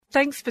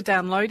Thanks for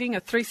downloading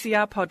a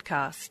 3CR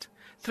podcast.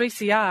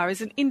 3CR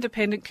is an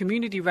independent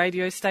community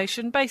radio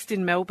station based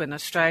in Melbourne,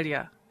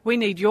 Australia. We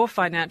need your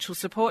financial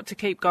support to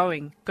keep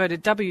going. Go to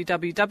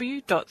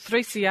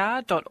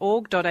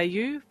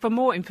www.3cr.org.au for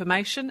more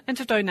information and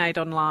to donate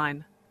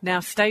online. Now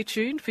stay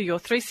tuned for your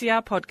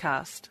 3CR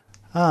podcast.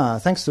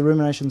 Thanks to the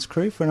Ruminations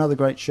crew for another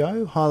great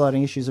show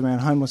highlighting issues around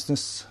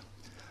homelessness.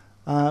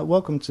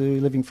 Welcome to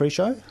Living Free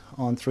Show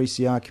on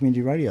 3CR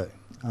Community Radio.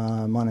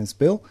 My name's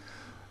Bill,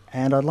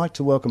 and I'd like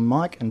to welcome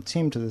Mike and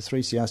Tim to the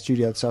 3CR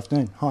studio this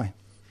afternoon. Hi.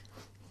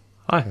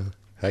 Hi.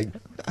 Hey.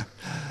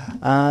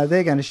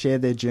 They're going to share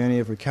their journey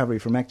of recovery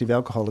from active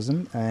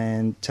alcoholism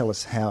and tell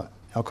us how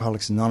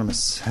Alcoholics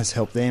Anonymous has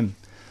helped them.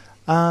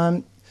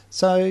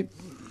 So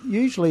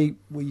usually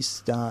we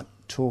start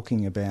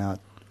talking about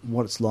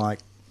what it's like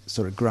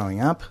sort of growing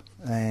up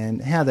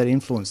and how that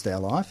influenced our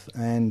life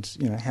and,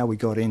 you know, how we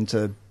got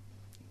into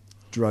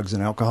drugs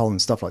and alcohol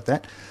and stuff like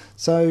that.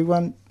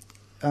 So,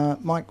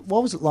 Mike,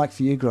 what was it like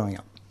for you growing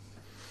up?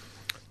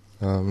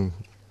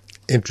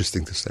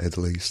 Interesting to say the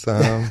least.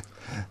 I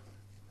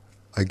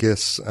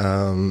guess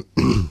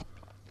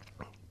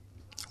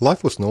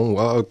life was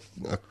normal.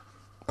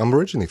 I'm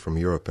originally from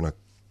Europe and I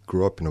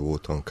grew up in a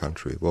war-torn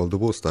country. Well, the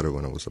war started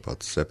when I was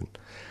about 7.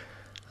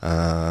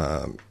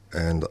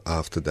 And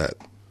after that,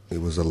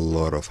 it was a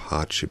lot of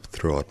hardship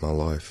throughout my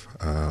life.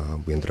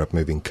 We ended up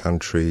moving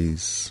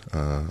countries.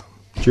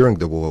 During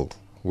the war,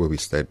 where we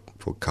stayed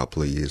for a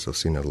couple of years, I've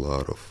seen a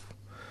lot of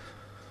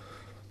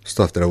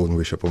stuff that I wouldn't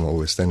wish upon my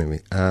worst enemy.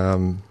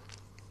 And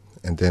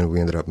then we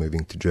ended up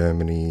moving to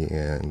Germany,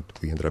 and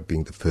we ended up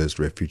being the first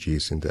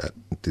refugees in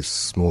this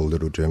small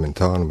little German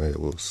town where it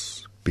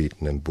was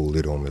beaten and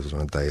bullied almost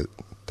on a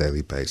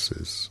daily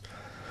basis.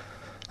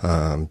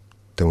 Then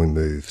we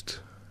moved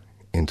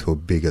into a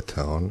bigger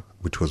town,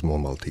 which was more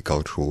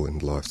multicultural,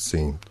 and life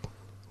seemed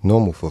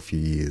normal for a few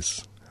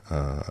years.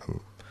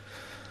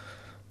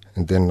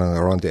 And then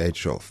around the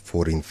age of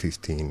 14,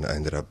 15, I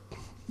ended up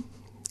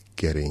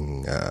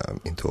getting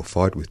into a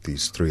fight with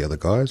these 3 other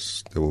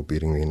guys. They were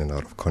beating me in and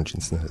out of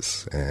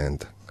consciousness,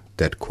 and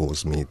that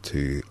caused me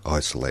to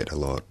isolate a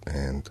lot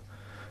and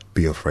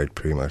be afraid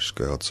pretty much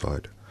to go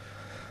outside.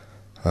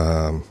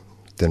 Then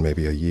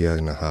maybe a year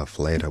and a half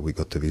later, we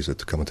got the visa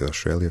to come to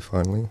Australia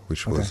finally,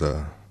 which was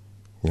a,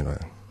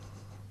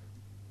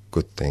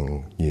 good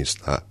thing, new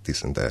start,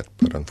 this and that.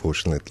 But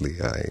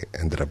unfortunately, I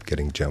ended up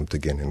getting jumped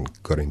again and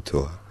got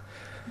into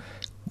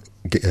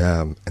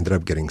ended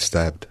up getting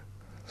stabbed.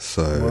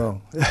 So,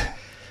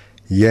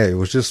 yeah, it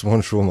was just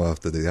one trauma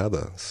after the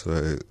other.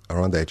 So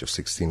around the age of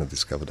 16, I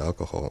discovered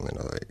alcohol, and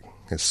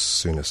as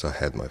soon as I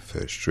had my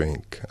first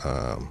drink,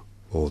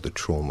 all the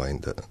trauma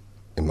in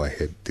my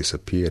head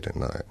disappeared,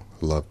 and I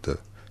loved the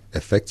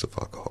effects of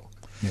alcohol.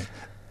 Yeah.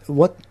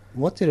 What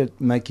did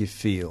it make you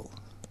feel?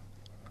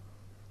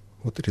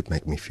 What did it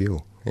make me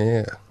feel?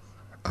 Yeah,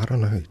 I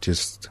don't know. It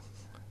just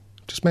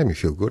made me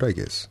feel good, I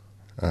guess.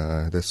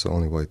 That's the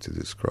only way to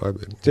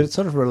describe it. Did it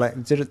sort of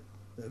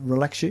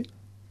relax you?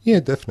 Yeah,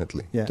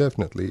 definitely. Yeah.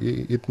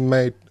 Definitely. It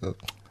made,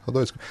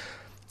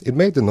 it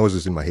made the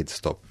noises in my head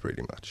stop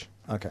pretty much.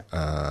 Okay.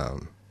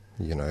 And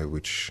I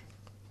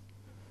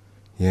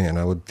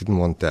didn't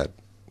want that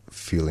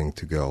feeling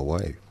to go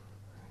away.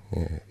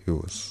 Yeah, it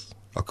was.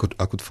 I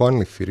could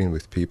finally fit in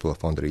with people. I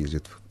found it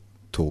easier to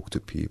talk to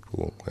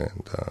people,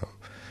 and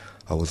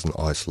I wasn't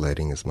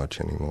isolating as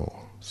much anymore,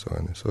 so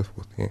on and so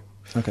forth. Yeah.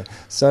 Okay.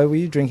 So were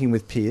you drinking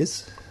with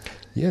peers?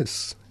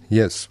 Yes,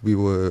 we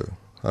were.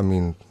 I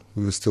mean,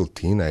 we were still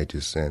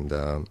teenagers, and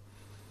the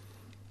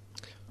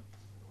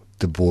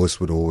boys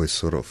would always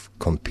sort of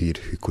compete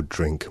who could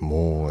drink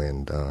more,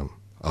 and I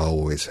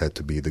always had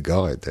to be the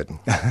guy that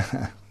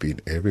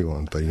beat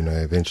everyone. But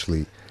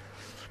eventually,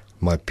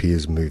 my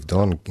peers moved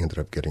on, ended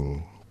up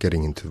getting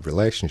into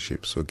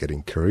relationships or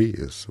getting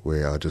careers,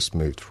 where I just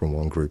moved from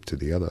one group to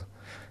the other,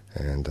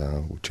 and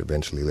which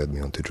eventually led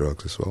me onto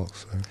drugs as well.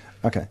 So.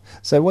 Okay.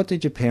 So what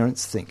did your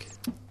parents think?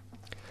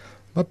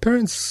 My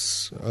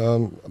parents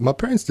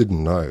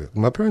didn't know.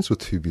 My parents were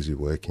too busy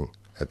working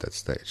at that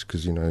stage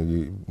because,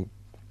 we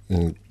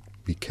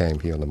came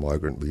here on a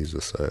migrant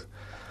visa, so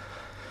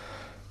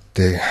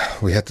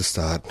we had to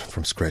start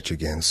from scratch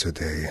again. So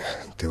they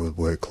would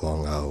work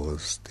long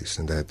hours, this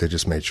and that. They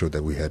just made sure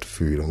that we had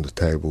food on the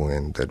table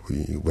and that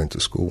we went to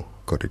school,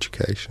 got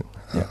education.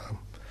 Yeah.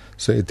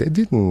 So they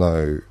didn't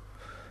know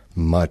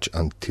much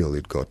until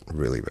it got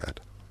really bad.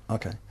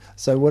 Okay.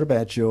 So what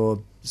about your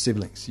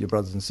siblings, your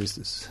brothers and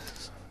sisters?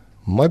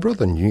 My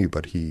brother knew,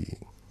 but he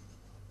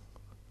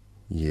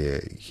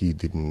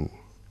didn't.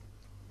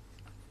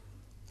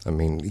 I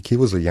mean, he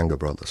was a younger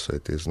brother, so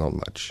there's not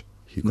much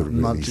he could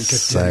really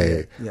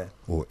say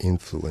or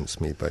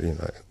influence me. But,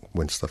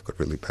 when stuff got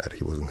really bad,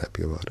 he wasn't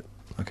happy about it.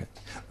 Okay.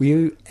 Were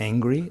you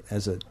angry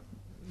as a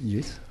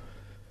youth?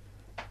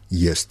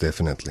 Yes,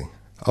 definitely.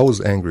 I was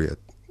angry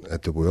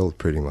at the world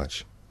pretty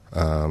much.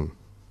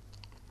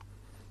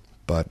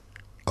 But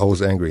I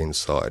was angry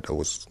inside. I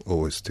was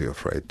always too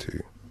afraid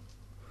to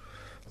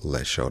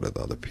lash out at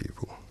other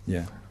people.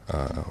 Yeah.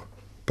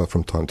 But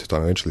from time to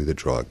time, eventually the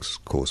drugs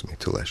caused me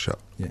to lash out.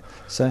 Yeah.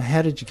 So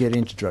how did you get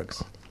into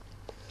drugs?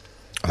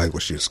 I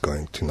was just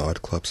going to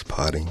nightclubs,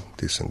 partying,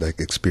 this and that,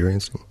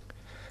 experiencing.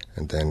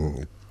 And then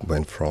it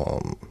went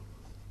from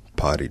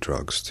party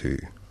drugs to,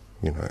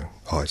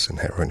 ice and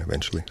heroin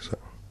eventually. So.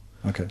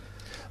 Okay.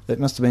 It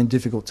must have been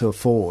difficult to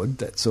afford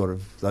those sort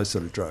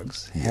of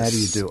drugs. Yes. How do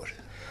you do it?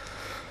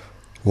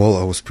 Well,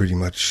 I was pretty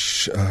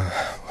much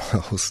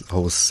I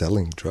was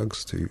selling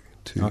drugs to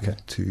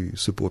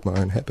support my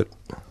own habit.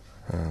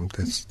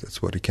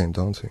 That's what it came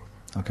down to.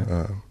 Okay.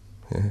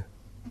 Yeah.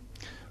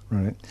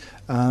 Right.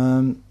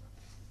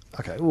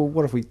 Okay. Well,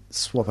 what if we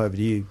swap over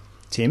to you,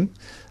 Tim?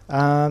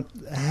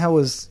 How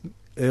was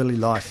early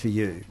life for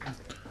you?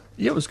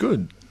 Yeah, it was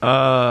good.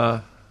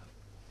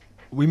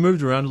 We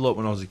moved around a lot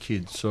when I was a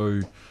kid,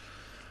 so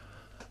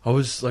I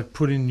was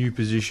put in new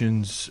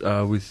positions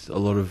with a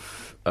lot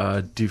of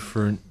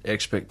different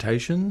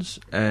expectations,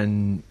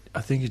 and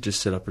I think it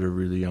just set up at a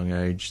really young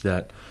age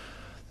that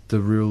the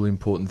real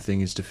important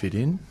thing is to fit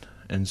in.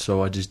 And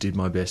so I just did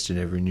my best in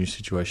every new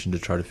situation to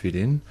try to fit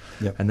in.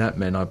 Yep. And that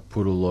meant I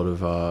put a lot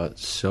of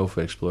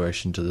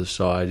self-exploration to the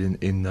side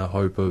in the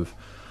hope of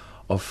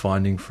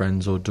finding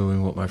friends or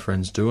doing what my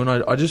friends do. And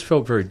I just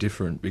felt very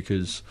different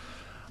because,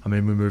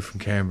 we moved from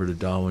Canberra to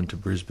Darwin to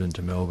Brisbane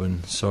to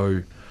Melbourne.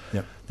 So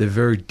Yep. they're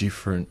very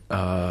different.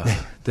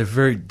 They're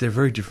very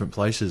different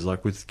places,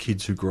 with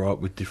kids who grow up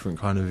with different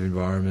kind of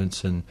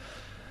environments. And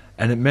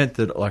it meant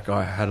that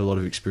I had a lot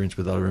of experience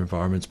with other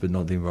environments, but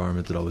not the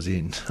environment that I was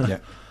in. Yeah.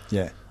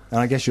 Yeah. And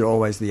I guess you're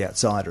always the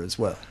outsider as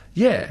well.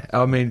 Yeah,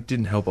 it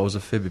didn't help. I was a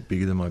fair bit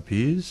bigger than my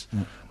peers.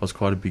 I was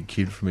quite a big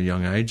kid from a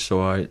young age,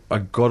 so I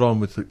got on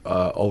with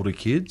older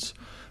kids.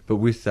 But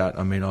with that,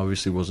 I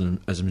obviously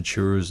wasn't as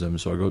mature as them,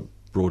 so I got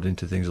brought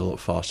into things a lot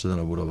faster than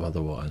I would have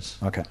otherwise.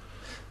 Okay.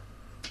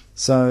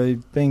 So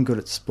being good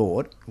at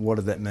sport, what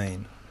did that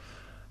mean?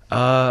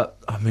 I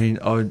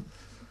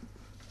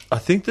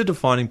think the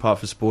defining part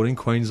for sport in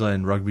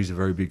Queensland, rugby is a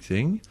very big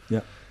thing.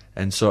 Yeah.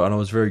 And I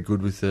was very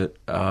good with it.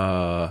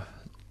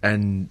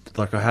 And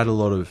I had a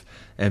lot of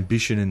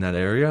ambition in that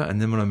area.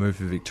 And then when I moved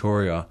to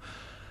Victoria,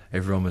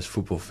 everyone was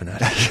football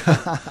fanatic.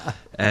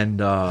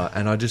 and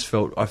I just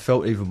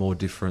felt even more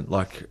different.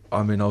 I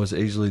was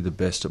easily the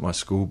best at my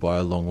school by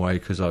a long way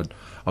because I'd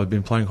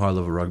been playing high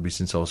level rugby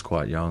since I was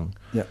quite young.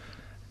 Yeah.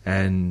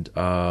 And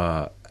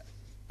I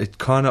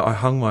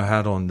hung my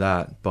hat on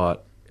that,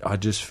 but I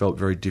just felt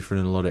very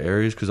different in a lot of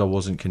areas because I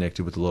wasn't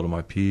connected with a lot of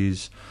my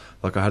peers.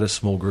 I had a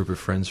small group of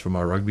friends from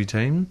my rugby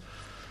team,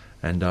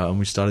 and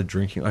we started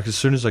drinking. As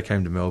soon as I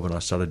came to Melbourne, I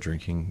started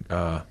drinking.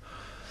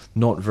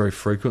 Not very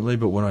frequently,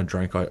 but when I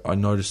drank, I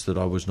noticed that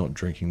I was not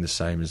drinking the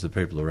same as the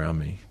people around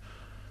me.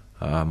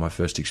 My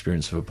first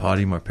experience of a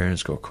party, my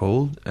parents got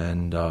called,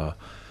 and I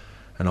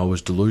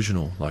was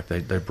delusional.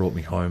 They brought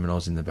me home, and I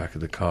was in the back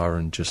of the car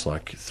and just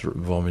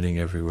vomiting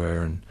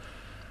everywhere, and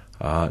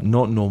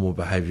not normal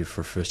behaviour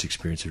for a first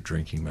experience of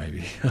drinking,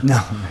 maybe.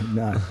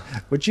 No.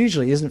 Which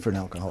usually isn't for an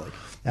alcoholic.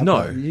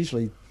 No. You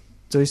usually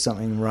do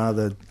something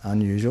rather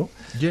unusual.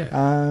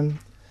 Yeah.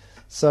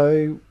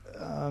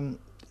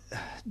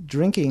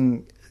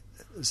 Drinking.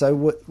 So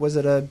was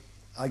it a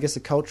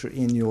culture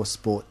in your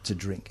sport to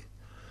drink?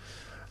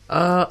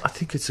 I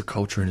think it's a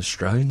culture in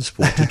Australian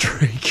sport to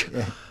drink.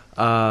 Yeah.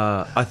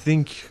 I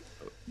think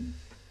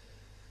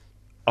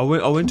I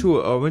went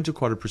to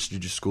quite a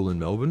prestigious school in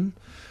Melbourne.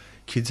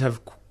 Kids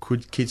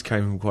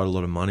came from quite a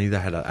lot of money. They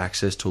had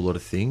access to a lot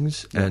of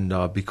things, and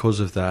because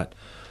of that,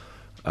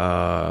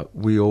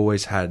 we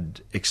always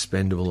had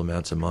expendable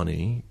amounts of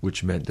money,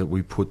 which meant that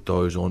we put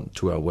those on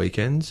to our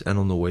weekends, and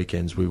on the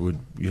weekends we would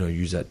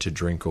use that to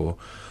drink or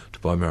to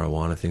buy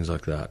marijuana, things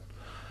like that.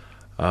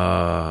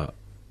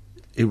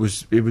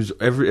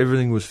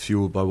 Everything was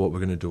fueled by what we're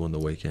going to do on the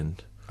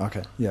weekend.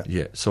 Okay. Yeah.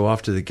 Yeah. So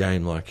after the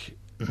game,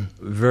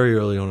 very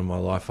early on in my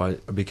life, I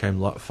became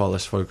far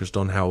less focused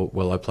on how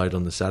well I played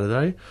on the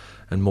Saturday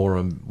and more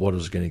on what I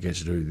was going to get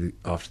to do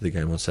after the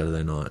game on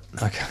Saturday night.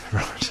 Okay,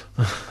 right.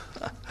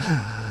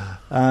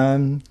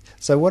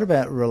 So what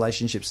about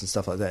relationships and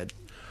stuff like that?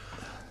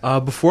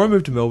 Before I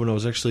moved to Melbourne,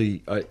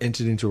 I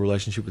entered into a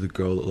relationship with a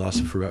girl that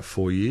lasted for about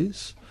 4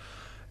 years.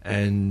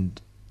 And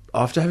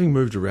after having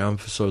moved around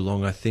for so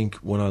long, I think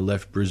when I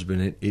left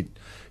Brisbane, it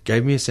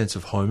gave me a sense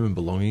of home and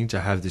belonging to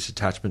have this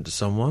attachment to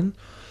someone.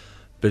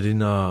 But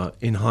in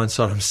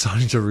hindsight, I'm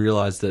starting to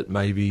realise that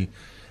maybe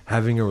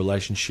having a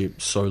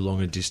relationship so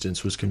long a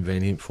distance was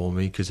convenient for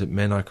me because it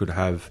meant I could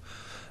have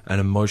an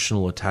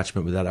emotional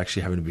attachment without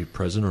actually having to be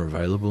present or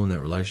available in that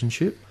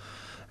relationship.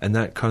 And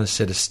that kind of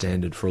set a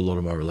standard for a lot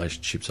of my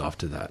relationships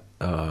after that.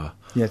 Yeah,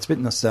 it's a bit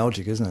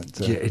nostalgic, isn't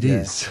it? Yeah, it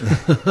is.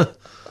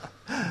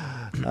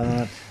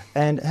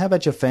 And how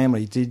about your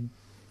family? Did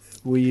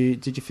you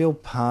feel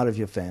part of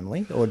your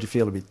family, or did you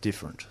feel a bit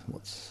different?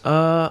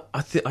 I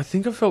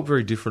think I felt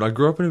very different. I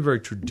grew up in a very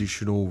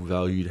traditional,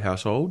 valued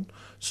household.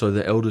 So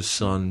the eldest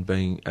son,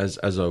 being as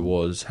I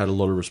was, had a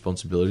lot of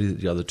responsibility that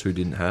the other two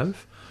didn't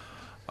have.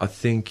 I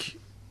think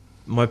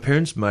my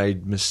parents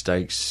made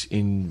mistakes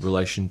in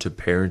relation to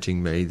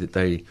parenting me that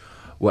they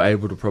were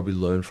able to probably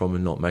learn from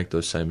and not make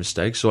those same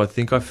mistakes. So I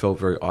think I felt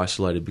very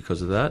isolated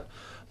because of that.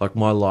 Like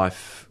my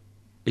life,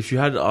 if you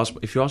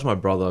ask my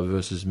brother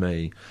versus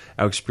me,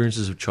 our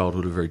experiences of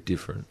childhood are very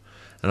different.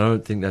 And I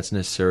don't think that's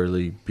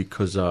necessarily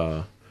because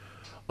of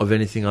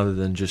anything other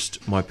than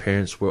just my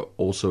parents were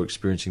also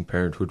experiencing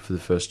parenthood for the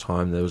first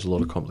time. There was a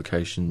lot of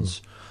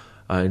complications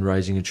in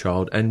raising a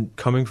child, and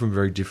coming from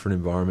very different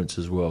environments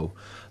as well.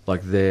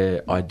 Like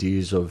their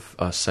ideas of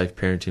safe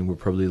parenting were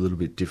probably a little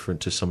bit different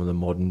to some of the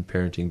modern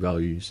parenting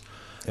values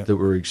that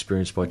were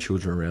experienced by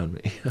children around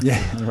me.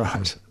 Yeah,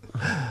 right.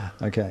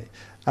 Okay.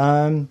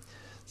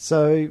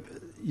 So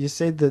you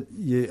said that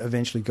you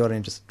eventually got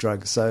into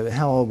drugs. So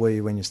how old were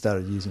you when you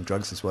started using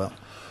drugs as well?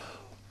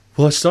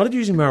 Well, I started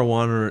using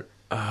marijuana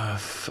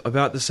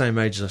about the same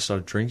age as I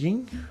started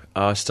drinking.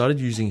 I started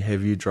using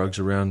heavier drugs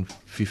around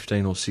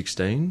 15 or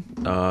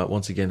 16,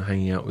 once again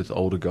hanging out with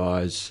older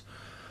guys.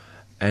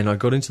 And I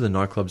got into the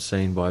nightclub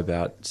scene by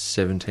about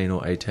 17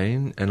 or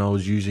 18, and I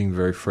was using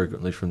very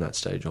frequently from that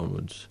stage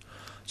onwards.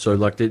 So,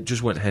 like, it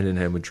just went hand in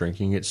hand with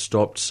drinking. It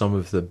stopped some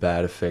of the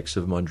bad effects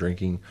of my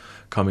drinking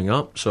coming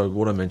up. So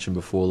what I mentioned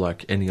before,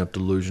 like ending up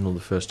delusional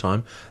the first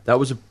time, that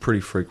was a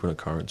pretty frequent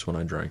occurrence when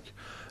I drank.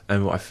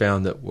 And I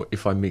found that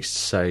if I mixed,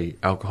 say,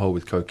 alcohol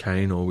with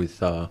cocaine or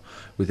with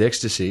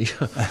ecstasy,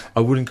 I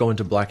wouldn't go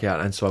into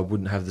blackout, and so I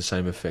wouldn't have the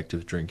same effect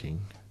of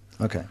drinking.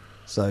 Okay,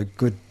 so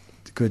good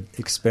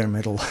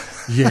experimental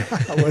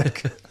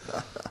work.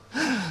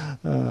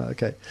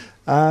 Okay,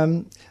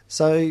 so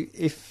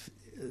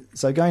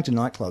going to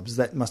nightclubs,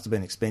 that must have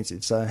been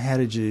expensive. So how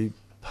did you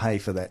pay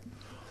for that?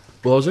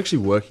 Well, I was actually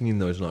working in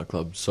those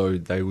nightclubs, so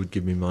they would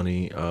give me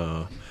money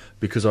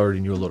because I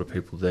already knew a lot of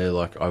people there.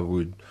 Like I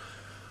would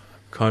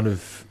kind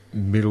of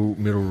middle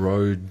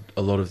road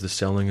a lot of the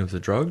selling of the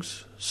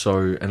drugs.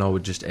 So, and I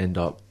would just end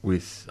up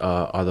with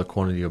either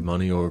quantity of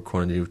money or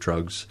quantity of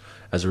drugs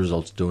as a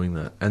result of doing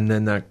that. And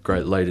then that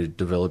later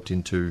developed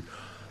into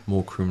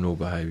more criminal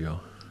behaviour.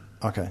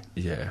 Okay.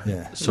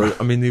 Yeah. So,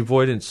 I mean, the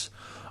avoidance,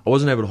 I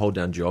wasn't able to hold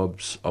down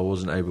jobs. I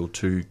wasn't able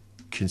to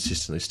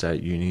consistently stay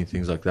at uni and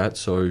things like that.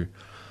 So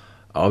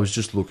I was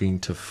just looking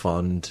to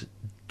fund,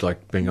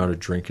 like, being able to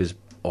drink as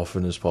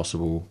often as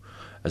possible,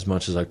 as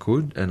much as I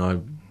could. And I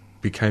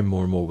became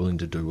more and more willing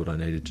to do what I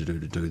needed to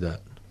do that.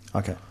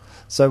 Okay.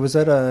 So was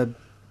that a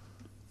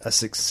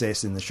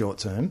success in the short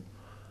term?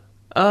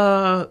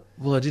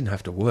 Well, I didn't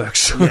have to work,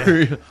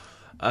 so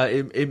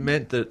it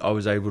meant that I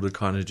was able to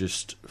kind of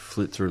just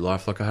flit through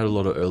life. Like I had a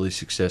lot of early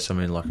success. I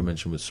mean, like I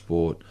mentioned with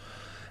sport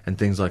and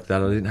things like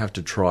that, I didn't have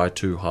to try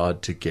too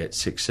hard to get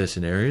success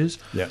in areas.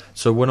 Yeah.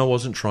 So when I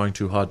wasn't trying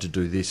too hard to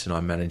do this and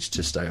I managed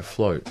to stay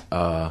afloat,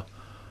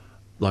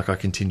 like I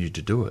continued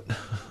to do it.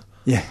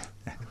 Yeah.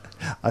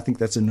 I think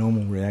that's a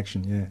normal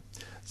reaction, yeah.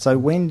 So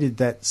when did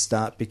that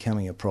start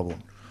becoming a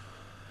problem?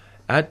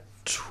 At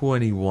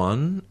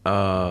 21,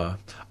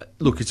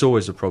 look, it's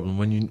always a problem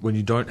when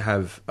you don't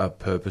have a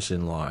purpose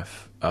in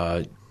life.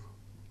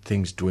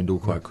 Things dwindle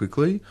quite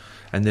quickly,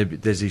 and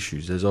there's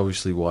issues. There's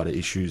obviously wider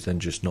issues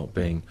than just not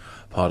being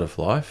part of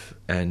life.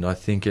 And I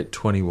think at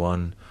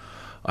 21,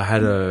 I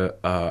had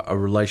a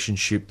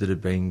relationship that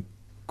had been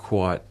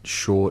quite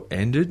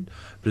short-ended,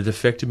 but it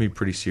affected me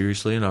pretty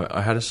seriously. And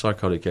I had a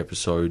psychotic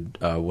episode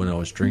when I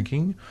was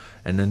drinking,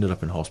 and ended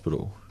up in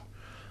hospital.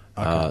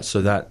 Okay.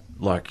 So that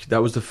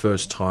was the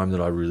first time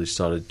that I really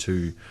started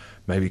to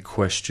maybe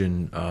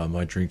question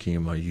my drinking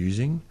and my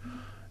using,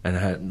 and I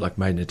had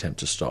made an attempt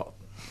to stop.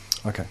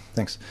 Okay,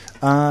 thanks.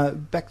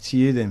 Back to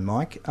you then,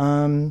 Mike.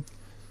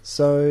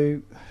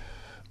 So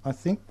I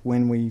think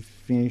when we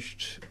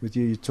finished with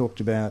you, you talked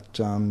about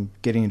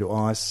getting into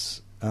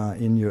ice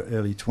in your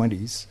early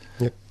 20s.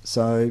 Yep.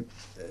 So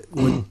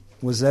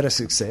was that a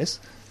success?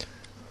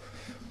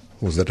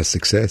 Was that a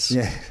success?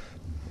 Yeah.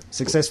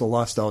 Successful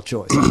lifestyle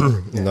choice.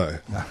 No.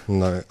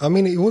 I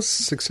mean, it was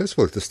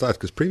successful at the start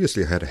because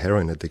previously I had a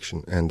heroin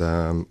addiction, and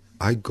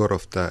I got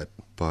off that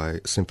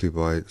simply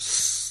by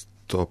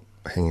stop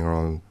hanging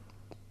around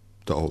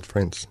the old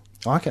friends.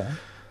 Okay.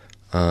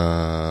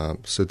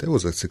 So that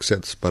was a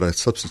success, but I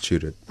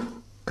substituted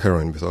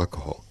heroin with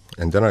alcohol,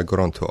 and then I got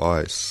onto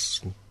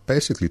ice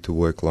basically to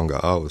work longer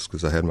hours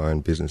because I had my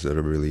own business at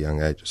a really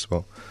young age as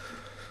well.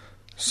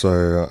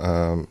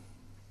 So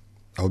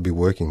I would be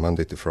working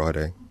Monday to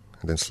Friday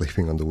and then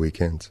sleeping on the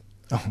weekends.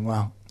 Oh,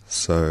 wow.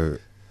 So,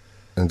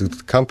 and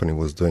the company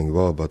was doing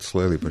well, but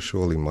slowly but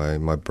surely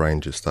my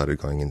brain just started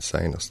going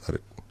insane. I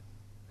started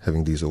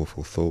having these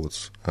awful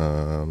thoughts.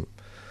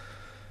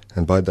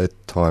 And by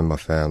that time, my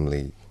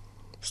family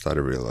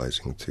started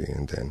realizing too,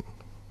 and then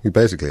we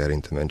basically had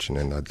intervention,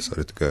 and I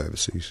decided to go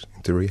overseas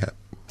into rehab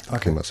to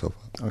clean myself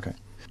up. Okay.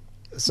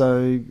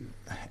 So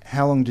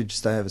how long did you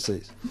stay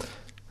overseas?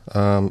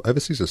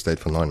 Overseas I stayed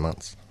for 9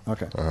 months.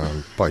 Okay.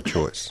 By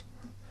choice.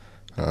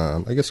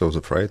 I guess I was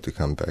afraid to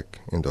come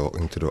back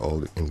into the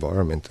old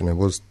environment, and it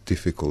was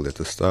difficult at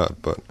the start,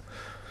 but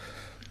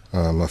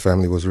my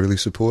family was really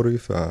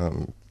supportive.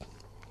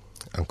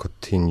 And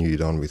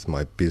continued on with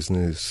my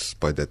business.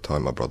 By that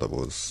time, my brother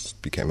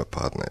became a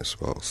partner as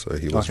well, so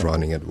he was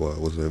running it while I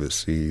was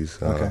overseas.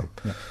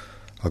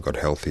 I got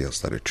healthy. I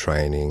started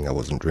training. I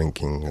wasn't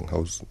drinking. And I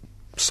was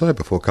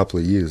sober for a couple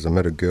of years. I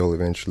met a girl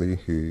eventually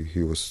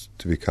who was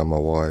to become my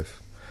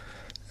wife.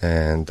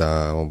 And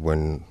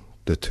when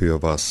the two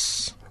of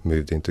us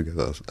moved in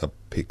together, I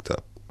picked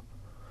up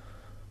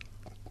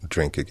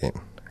drink again.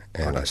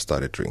 And I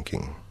started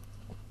drinking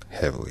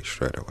heavily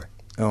straight away.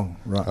 Oh,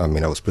 right. I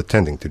mean, I was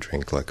pretending to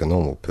drink like a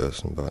normal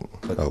person, but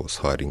I was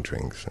hiding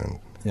drinks and,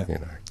 Yeah. you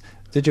know.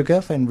 Did your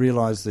girlfriend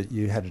realise that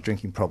you had a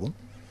drinking problem?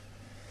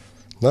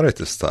 Not at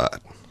the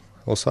start.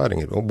 I was hiding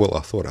it. Well,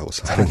 I thought I was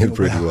hiding it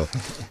pretty well.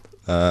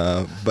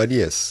 But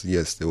yes,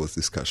 there was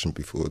discussions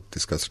before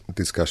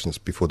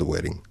the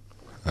wedding.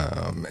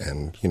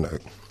 And, you know,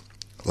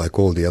 like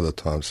all the other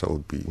times, I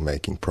would be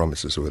making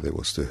promises, whether it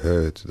was to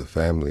her, to the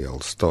family,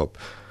 I'll stop.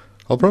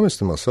 I'll promise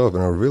to myself,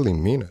 and I really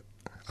mean it.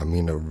 I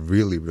mean, I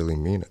really, really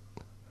mean it.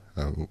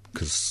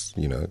 Because,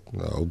 you know,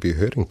 I'll be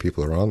hurting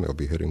people around me. I'll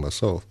be hurting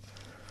myself.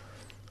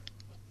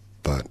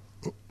 But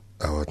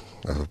I'm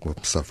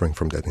suffering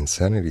from that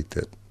insanity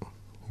that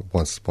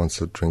once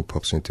a drink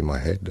pops into my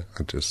head,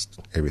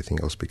 everything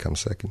else becomes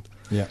second.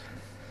 Yeah.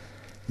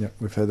 Yeah,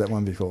 we've heard that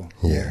one before.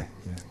 Yeah.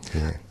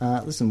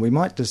 Listen, we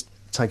might just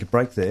take a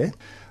break there.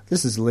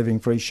 This is the Living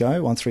Free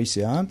Show on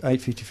 3CR,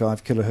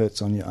 855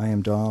 kilohertz on your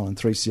AM dial and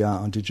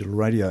 3CR on digital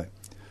radio.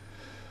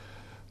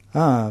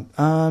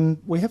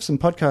 We have some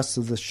podcasts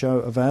of the show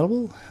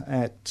available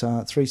at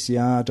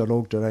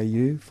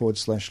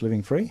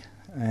 3cr.org.au/livingfree,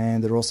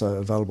 and they're also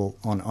available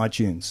on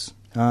iTunes.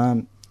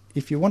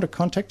 If you want to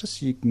contact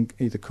us, you can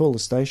either call the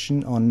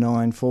station on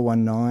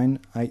 9419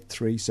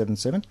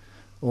 8377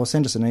 or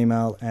send us an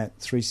email at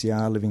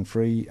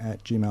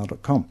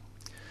 3crlivingfree@gmail.com.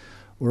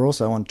 We're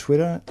also on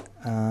Twitter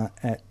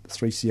at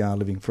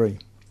 3crlivingfree.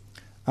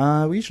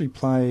 We usually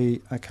play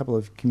a couple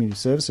of community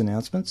service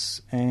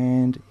announcements,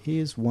 and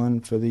here's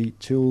one for the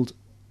Tild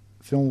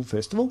Film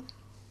Festival.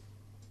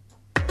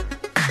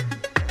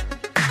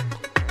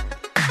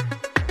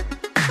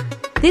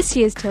 This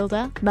year's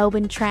Tilda,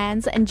 Melbourne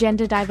Trans and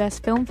Gender Diverse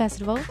Film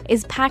Festival,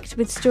 is packed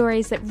with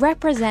stories that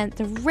represent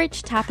the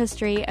rich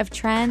tapestry of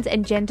trans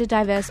and gender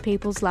diverse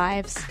people's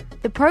lives.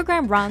 The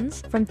program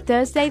runs from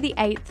Thursday the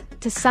 8th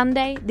to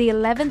Sunday the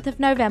 11th of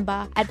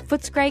November at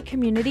Footscray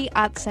Community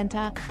Arts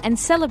Centre and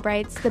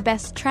celebrates the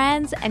best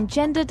trans and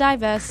gender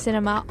diverse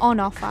cinema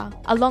on offer,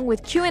 along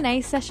with Q&A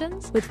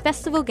sessions with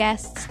festival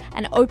guests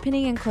and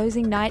opening and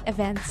closing night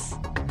events.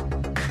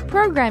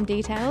 Program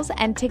details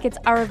and tickets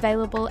are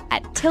available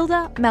at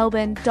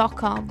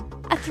tildamelbourne.com,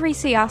 a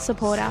 3CR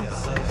supporter.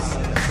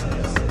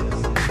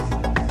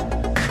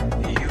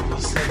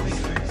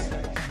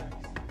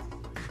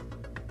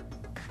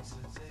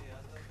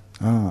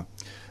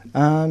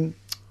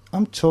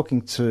 I'm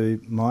talking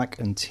to Mike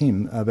and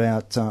Tim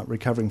about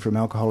recovering from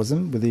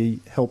alcoholism with the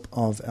help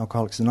of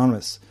Alcoholics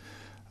Anonymous.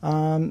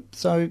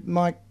 So,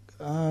 Mike,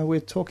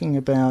 we're talking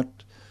about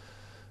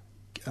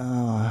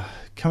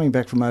coming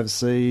back from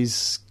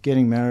overseas,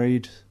 getting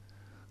married,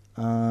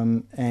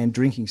 and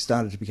drinking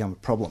started to become a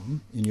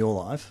problem in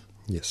your life.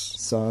 Yes.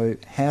 So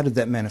how did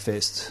that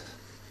manifest?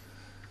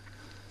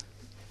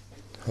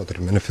 How did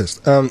it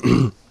manifest?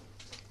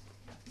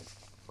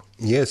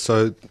 Yeah,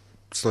 so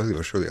slowly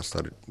but surely I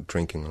started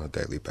drinking on a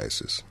daily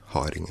basis,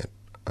 hiding it.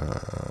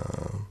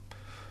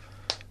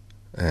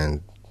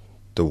 And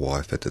the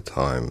wife at the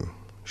time,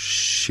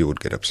 she would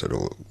get upset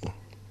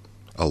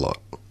a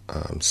lot.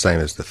 Same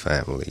as the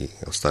family.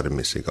 I started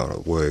missing out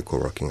at work or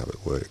rocking up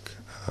at work,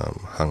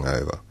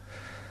 hungover.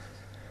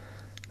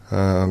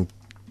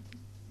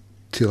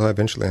 Till I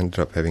eventually ended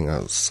up having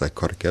a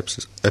psychotic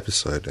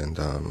episode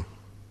and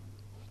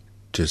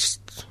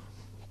just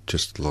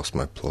lost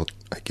my plot,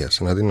 I guess.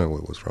 And I didn't know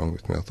what was wrong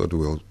with me. I thought the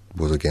world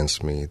was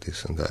against me,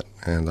 this and that.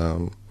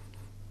 And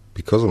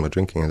because of my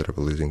drinking, I ended up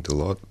losing the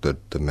lot,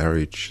 the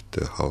marriage,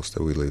 the house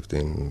that we lived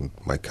in,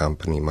 my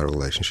company, my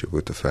relationship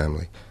with the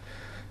family.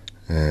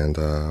 And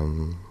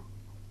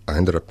I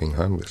ended up being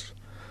homeless.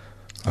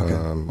 Okay.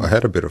 I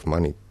had a bit of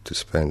money to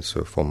spend,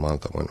 so for a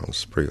month I went on a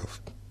spree of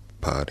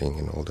partying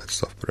and all that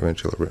stuff, but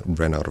eventually I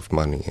ran out of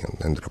money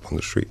and ended up on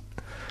the street,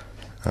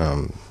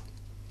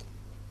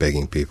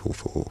 begging people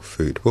for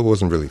food. Well, it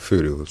wasn't really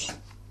food, it was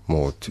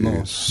more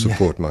to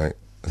support my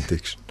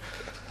addiction.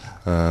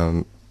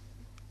 And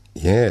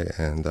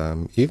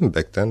even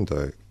back then,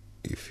 though,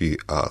 if you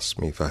asked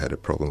me if I had a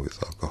problem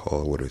with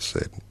alcohol, I would have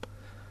said,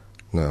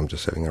 no, I'm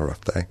just having a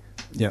rough day.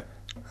 Yeah.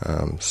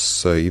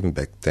 So even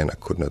back then, I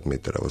couldn't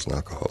admit that I was an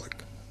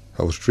alcoholic.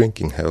 I was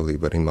drinking heavily,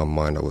 but in my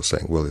mind, I was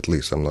saying, well, at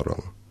least I'm not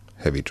on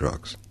heavy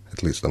drugs.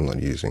 At least I'm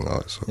not using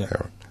ice or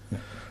heroin. Yeah.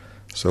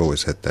 So I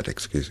always had that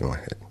excuse in my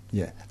head.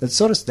 Yeah. It's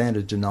sort of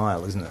standard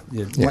denial, isn't it?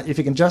 If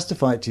you can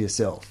justify it to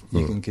yourself,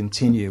 you can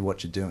continue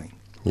what you're doing.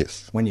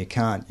 Yes. When you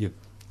can't, you're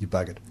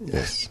buggered.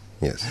 Yes.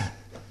 Yeah.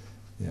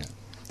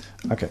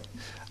 Okay.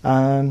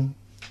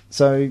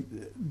 So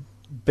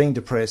being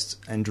depressed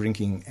and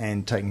drinking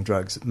and taking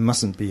drugs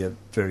mustn't be a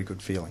very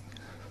good feeling.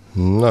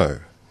 No.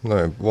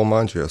 Well,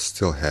 mind you, I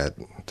still had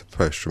the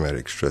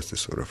post-traumatic stress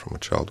disorder from a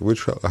childhood,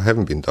 which I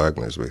haven't been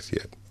diagnosed with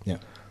yet. Yeah.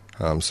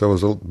 So I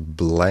was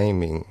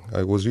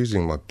I was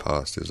using my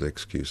past as an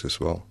excuse as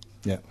well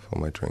for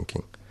my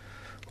drinking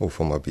or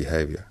for my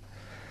behaviour.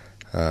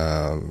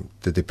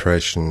 The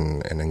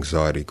depression and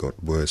anxiety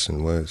got worse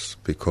and worse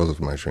because of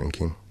my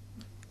drinking.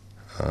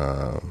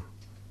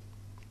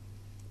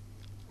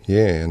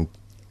 And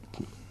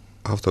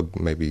after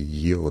maybe a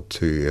year or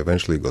two,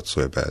 eventually it got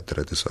so bad that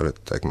I decided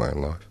to take my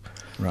own life.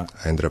 Right.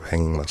 I ended up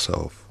hanging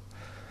myself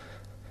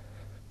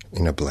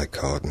in a black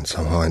card, and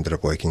somehow I ended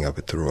up waking up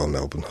at the Royal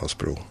Melbourne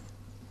Hospital.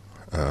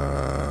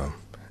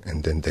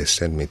 And then they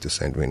sent me to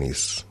St.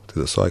 Winnie's to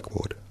the psych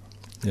ward,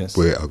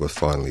 where I got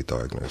finally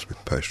diagnosed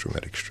with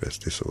post-traumatic stress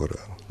disorder,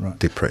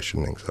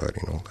 depression,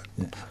 anxiety and all that.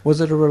 Yeah. Was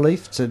it a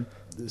relief to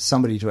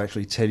somebody to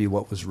actually tell you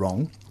what was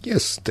wrong?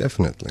 Yes,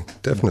 definitely.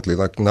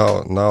 Like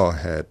now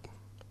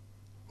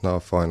I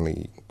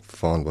finally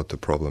found what the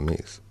problem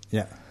is.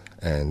 Yeah.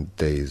 And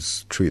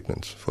there's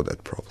treatments for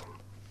that problem.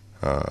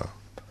 I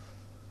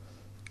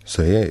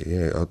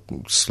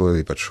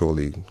slowly but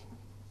surely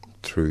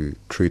through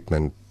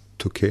treatment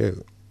took care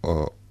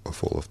of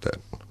all of that.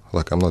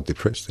 Like, I'm not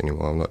depressed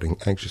anymore, I'm not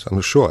anxious.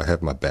 I'm sure I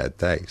have my bad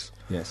days.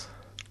 Yes,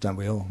 don't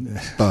we all?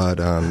 But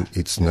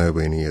it's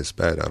nowhere near as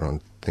bad. I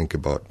don't think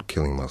about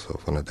killing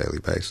myself on a daily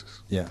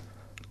basis. Yeah.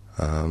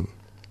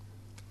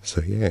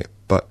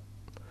 But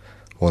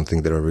one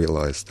thing that I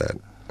realised that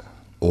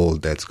all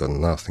that's got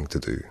nothing to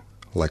do,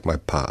 like my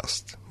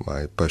past,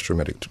 my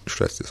post-traumatic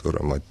stress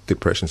disorder, my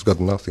depression's got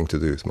nothing to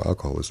do with my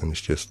alcoholism.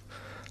 It's just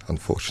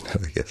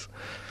unfortunate, I guess.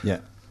 Yeah.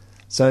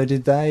 So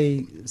did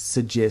they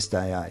suggest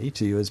AA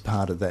to you as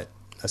part of that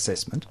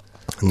assessment?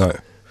 No.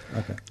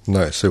 Okay.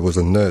 No, so it was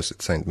a nurse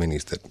at St.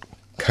 Minnie's that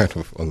kind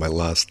of, on my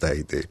last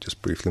day there,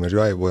 just briefly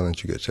mentioned, hey, why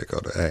don't you go check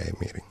out an AA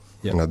meeting?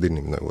 Yep. And I didn't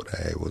even know what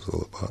AA was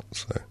all about,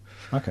 so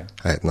okay.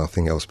 I had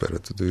nothing else better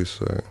to do,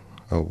 so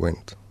I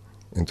went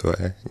into an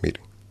AA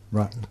meeting.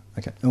 Right,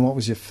 okay. And what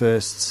was your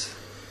first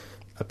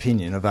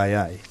opinion of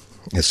AA?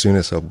 As soon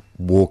as I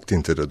walked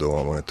into the door,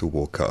 I wanted to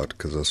walk out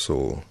because I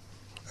saw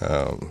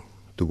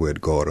the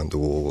word God on the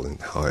wall and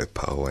higher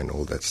power and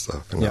all that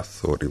stuff, and I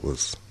thought it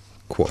was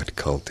quite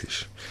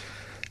cultish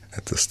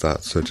at the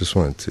start. So I just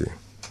wanted to,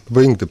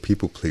 being the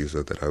people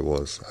pleaser that I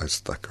was, I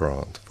stuck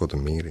around for the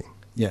meeting.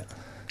 Yeah.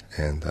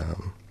 And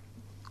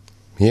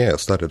I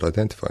started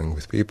identifying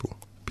with people.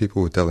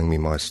 People were telling me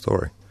my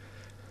story.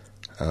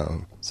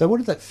 So what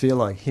did that feel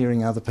like,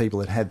 hearing other people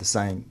that had the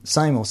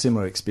same or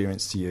similar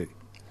experience to you?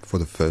 For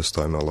the first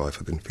time in my life,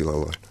 I didn't feel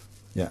alone.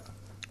 Yeah.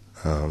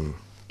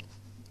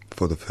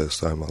 For the first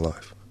time in my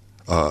life.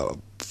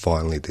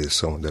 Finally, there's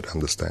someone that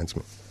understands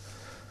me.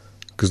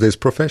 Because there's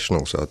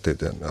professionals out there,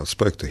 that I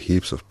spoke to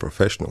heaps of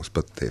professionals,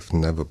 but they've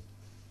never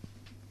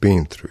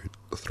been through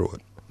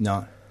it.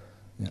 No.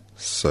 Yeah.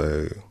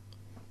 So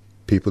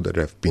people that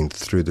have been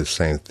through the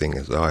same thing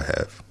as I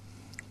have,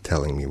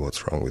 telling me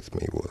what's wrong with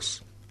me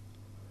was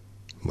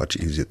much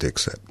easier to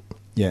accept.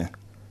 Yeah.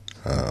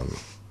 I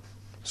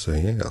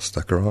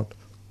stuck around.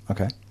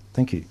 Okay,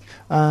 thank you.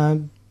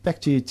 Back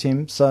to you,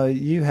 Tim. So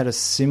you had a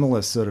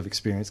similar sort of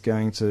experience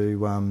going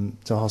to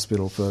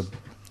hospital for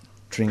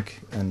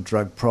drink and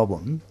drug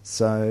problem.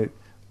 So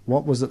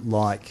what was it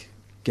like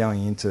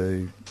going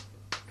into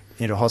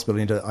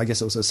hospital, I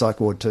guess it was a psych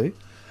ward too?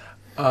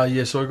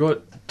 So I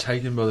got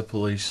taken by the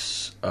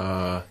police.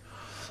 I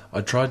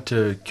tried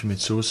to commit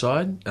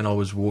suicide, and I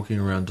was walking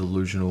around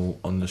delusional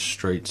on the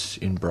streets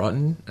in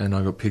Brighton, and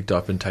I got picked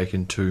up and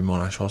taken to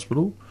Monash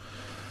Hospital.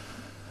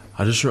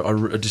 I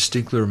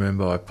distinctly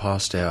remember I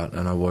passed out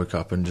and I woke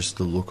up, and just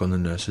the look on the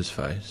nurse's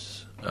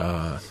face.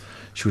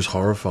 She was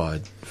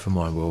horrified for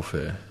my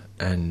welfare,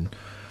 and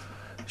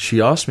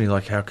she asked me,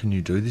 like, how can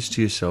you do this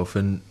to yourself?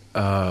 And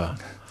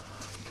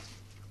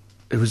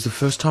it was the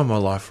first time in my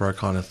life where I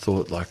kind of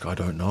thought, like, I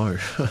don't know.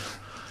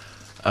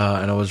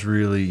 And I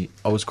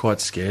was quite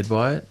scared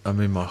by it. I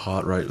mean, my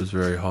heart rate was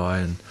very high,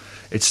 and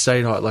it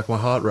stayed high. Like, my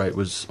heart rate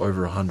was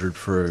over 100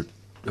 for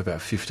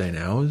about 15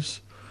 hours,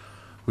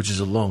 which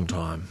is a long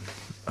time.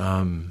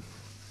 And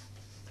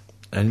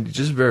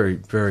just very,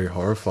 very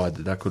horrified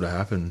that could have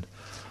happened.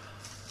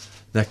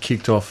 That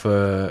kicked off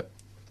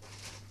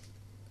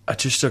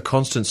just a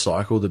constant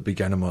cycle that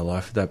began in my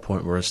life at that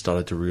point, where I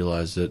started to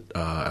realise that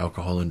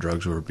alcohol and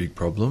drugs were a big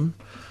problem,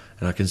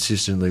 and I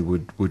consistently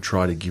would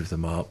try to give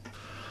them up.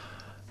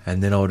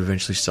 And then I would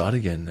eventually start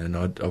again, and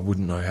I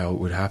wouldn't know how it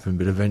would happen,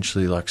 but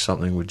eventually, like,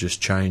 something would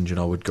just change, and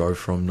I would go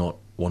from not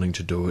wanting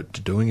to do it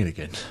to doing it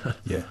again.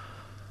 Yeah.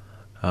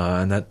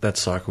 And that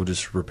cycle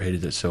just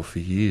repeated itself for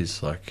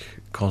years, like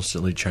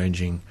constantly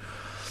changing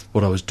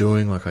what I was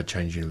doing. Like, I'd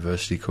change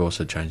university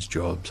course, I'd change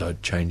jobs,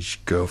 I'd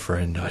change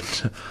girlfriend, I'd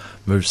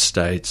move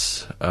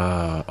states.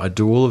 I'd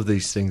do all of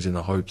these things in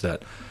the hope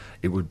that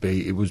it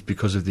was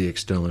because of the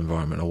external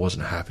environment. I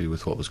wasn't happy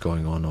with what was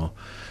going on, or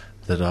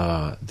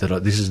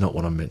that this is not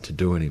what I'm meant to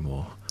do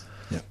anymore.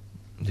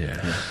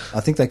 Yeah. I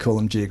think they call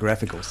them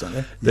geographicals,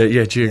 don't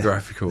they?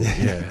 Geographical,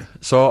 yeah.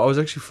 So I was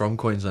actually from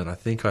Queensland. I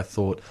think I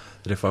thought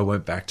that if I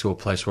went back to a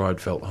place where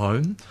I'd felt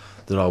home,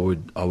 that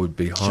I would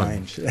be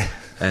home. Change.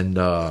 And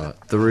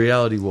the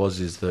reality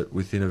is that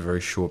within a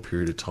very short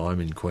period of time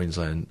in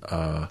Queensland,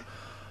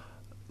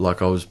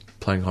 like I was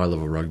playing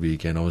high-level rugby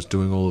again. I was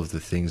doing all of the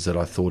things that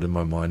I thought in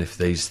my mind, if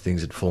these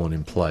things had fallen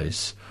in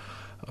place,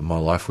 my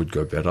life would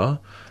go better.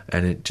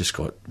 And it just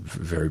got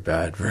very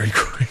bad very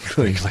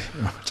quickly.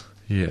 Right.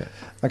 Yeah.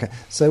 Okay.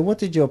 So what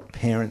did your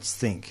parents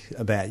think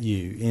about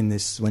you in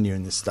this when you're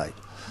in this state?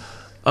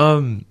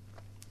 My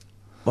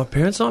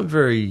parents aren't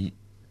very...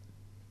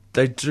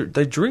 They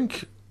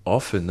drink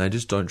often. They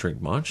just don't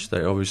drink much.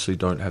 They obviously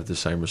don't have the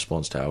same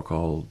response to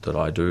alcohol that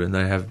I do, and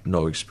they have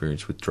no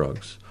experience with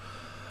drugs.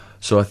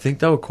 So I think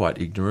they were quite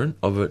ignorant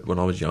of it when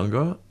I was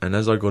younger, and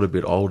as I got a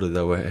bit older,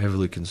 they were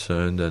heavily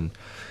concerned. And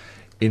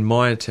in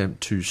my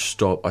attempt to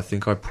stop, I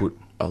think I put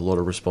a lot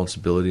of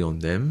responsibility on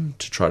them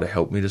to try to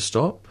help me to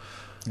stop,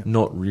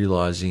 not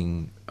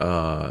realising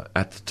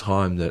at the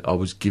time that I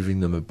was giving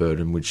them a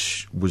burden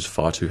which was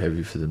far too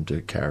heavy for them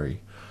to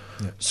carry.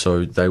 Yeah.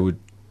 So they would,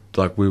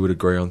 we would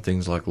agree on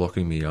things like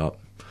locking me up,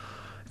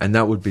 and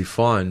that would be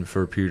fine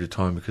for a period of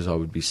time because I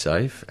would be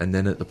safe. And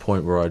then at the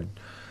point where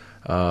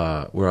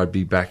I'd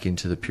be back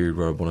into the period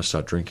where I want to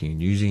start drinking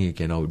and using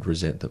again, I would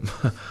resent them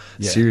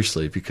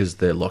seriously because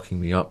they're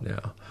locking me up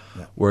now.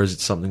 Yeah. Whereas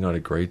it's something I'd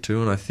agreed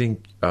to, and I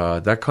think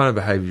that kind of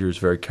behaviour is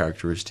very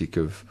characteristic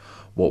of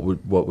what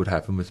would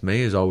happen with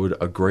me. Is I would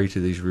agree to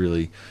these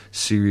really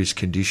serious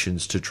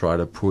conditions to try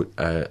to put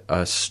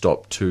a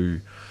stop to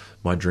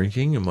my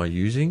drinking and my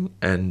using,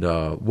 and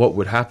what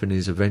would happen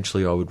is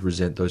eventually I would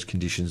resent those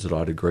conditions that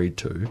I'd agreed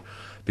to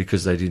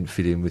because they didn't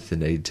fit in with the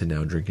need to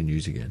now drink and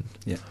use again.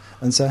 Yeah.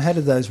 And so how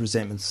did those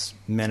resentments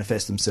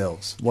manifest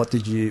themselves? What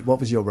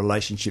was your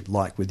relationship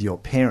like with your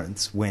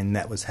parents when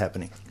that was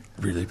happening?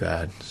 Really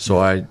bad. So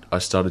I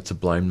started to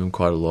blame them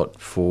quite a lot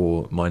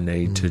for my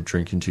need to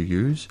drink and to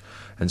use.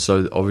 And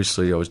so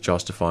obviously I was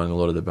justifying a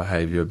lot of the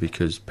behaviour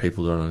because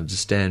people don't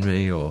understand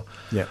me, or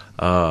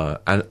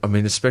and I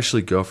mean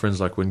especially girlfriends,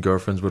 like when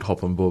girlfriends would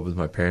hop on board with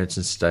my parents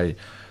and say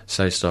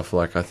stuff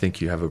like, I think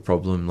you have a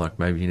problem, like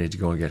maybe you need to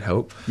go and get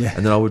help. Yeah.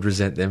 And then I would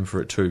resent them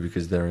for it too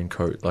because they're in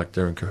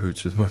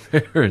cahoots with my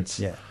parents.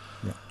 Yeah.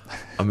 Yeah.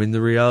 I mean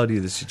the reality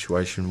of the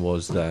situation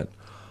was that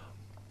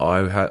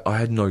I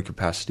had no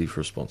capacity for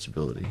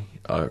responsibility.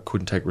 I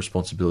couldn't take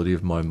responsibility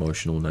of my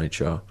emotional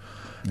nature,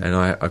 and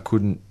I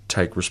couldn't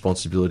take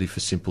responsibility for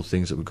simple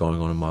things that were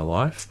going on in my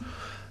life.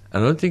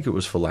 And I don't think it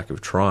was for lack of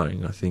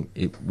trying. I think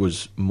it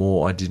was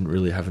more I didn't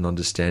really have an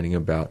understanding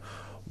about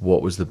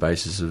what was the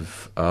basis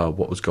of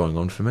what was going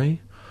on for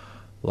me.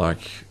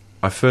 Like,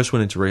 I first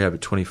went into rehab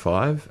at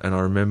 25, and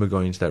I remember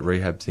going into that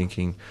rehab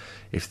thinking,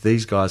 if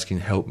these guys can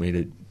help me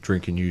to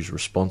drink and use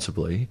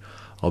responsibly,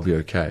 I'll be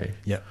okay.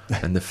 Yep.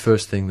 And the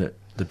first thing that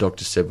the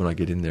doctor said when I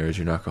get in there is,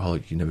 you're an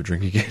alcoholic, you never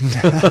drink again.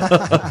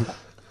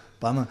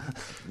 Bummer.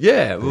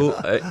 Yeah, well,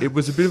 it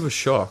was a bit of a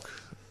shock.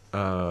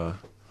 But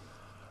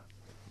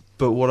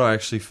what I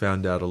actually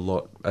found out a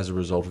lot as a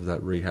result of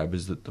that rehab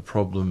is that the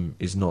problem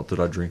is not that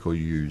I drink or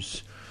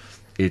use.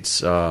 It's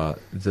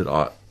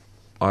that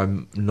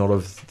I'm not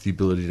of the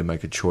ability to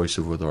make a choice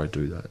of whether I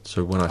do that.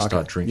 So when I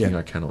start drinking,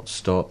 I cannot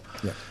stop.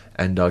 Yeah.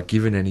 And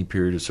given any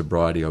period of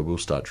sobriety, I will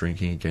start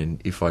drinking again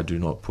if I do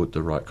not put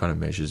the right kind of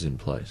measures in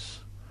place.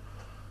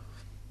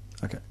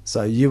 Okay,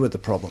 so you were the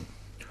problem.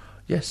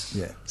 Yes.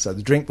 Yeah. So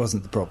the drink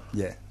wasn't the problem.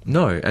 Yeah.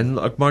 No, and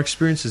like my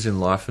experiences in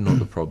life are not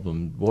the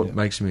problem. What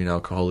makes me an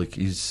alcoholic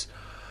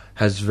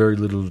has very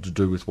little to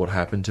do with what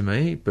happened to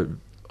me. But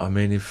I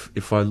mean,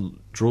 if I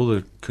draw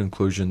the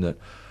conclusion that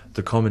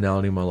the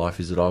commonality in my life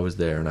is that I was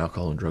there and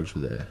alcohol and drugs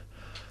were there,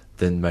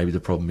 then maybe the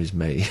problem is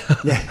me.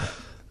 Yeah.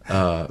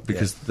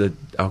 Because the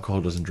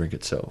alcohol doesn't drink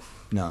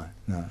itself. No.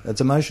 It's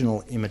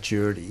emotional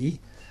immaturity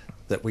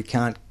that we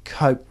can't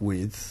cope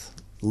with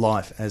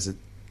life as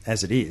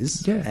it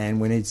is, and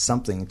we need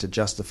something to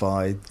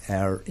justify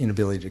our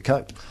inability to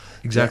cope.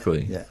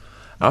 Exactly. Yeah.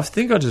 I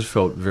think I just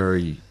felt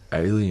very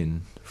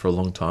alien for a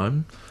long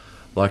time.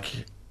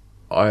 Like,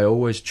 I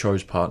always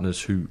chose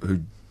partners who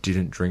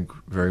didn't drink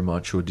very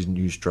much or didn't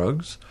use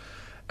drugs,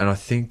 and I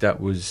think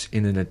that was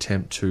in an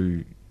attempt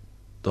to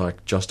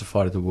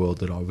justify to the world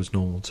that I was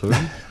normal too.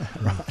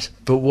 Right.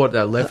 But what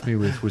that left me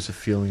with was a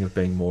feeling of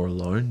being more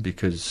alone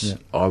because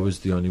I was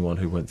the only one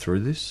who went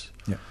through this.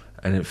 Yeah.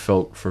 And it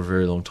felt for a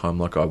very long time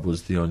like I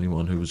was the only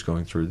one who was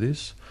going through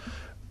this.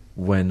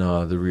 When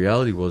the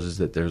reality is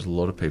that there's a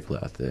lot of people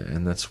out there,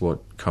 and that's what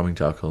coming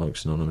to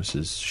Alcoholics Anonymous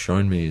has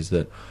shown me, is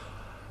that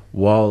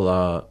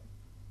while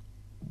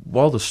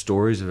the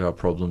stories of our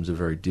problems are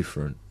very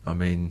different, I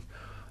mean,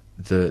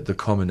 the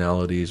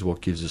commonality is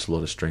what gives us a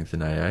lot of strength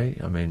in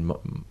AA. I mean,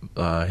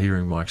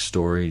 hearing Mike's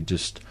story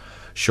just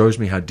shows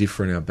me how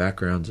different our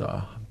backgrounds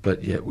are,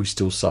 but yet we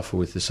still suffer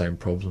with the same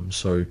problems.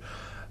 So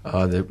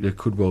there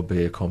could well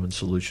be a common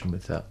solution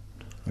with that.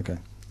 Okay,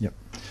 yep.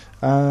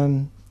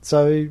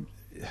 So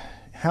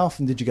how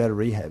often did you go to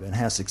rehab, and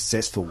how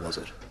successful was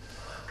it?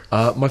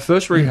 My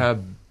first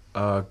rehab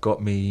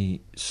got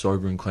me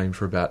sober and clean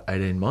for about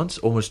 18 months,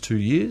 almost 2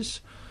 years.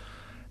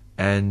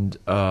 and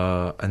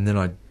then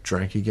I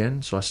drank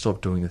again. So I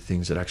stopped doing the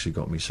things that actually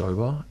got me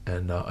sober,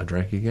 and I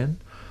drank again.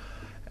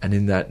 And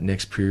in that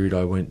next period,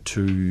 I went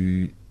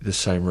to the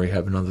same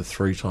rehab another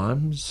 3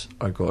 times.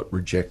 I got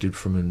rejected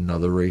from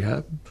another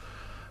rehab.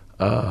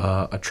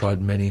 I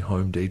tried many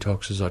home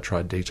detoxes. I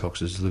tried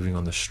detoxes living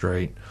on the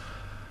street.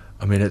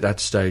 I mean, at that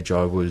stage,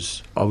 I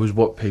was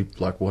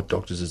what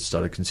doctors had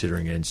started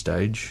considering end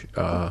stage.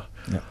 That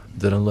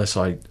unless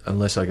I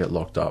get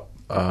locked up,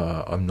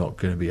 I'm not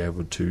going to be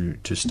able to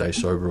stay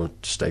sober or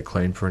stay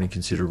clean for any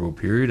considerable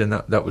period, and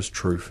that was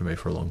true for me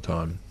for a long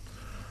time.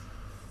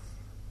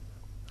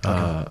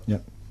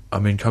 I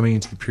mean, coming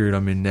into the period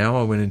I'm in now,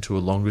 I went into a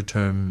longer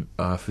term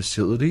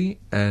facility,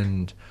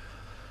 and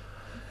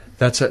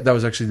that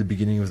was actually the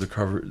beginning of the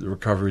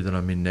recovery that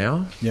I'm in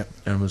now. Yeah,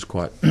 and was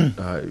quite.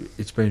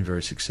 It's been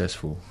very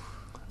successful.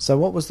 So,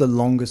 what was the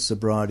longest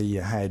sobriety you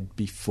had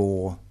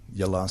before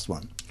your last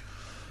one?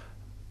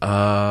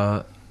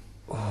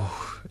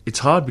 It's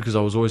hard because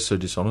I was always so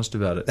dishonest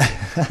about it.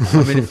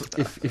 I mean,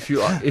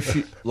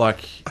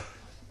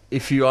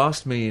 if you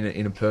asked me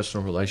in a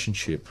personal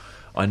relationship,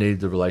 I needed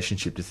the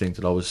relationship to think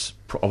that I was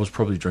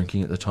probably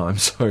drinking at the time.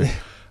 So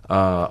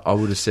I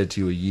would have said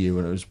to you a year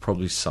when it was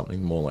probably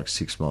something more like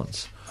 6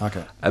 months.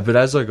 Okay. But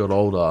as I got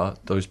older,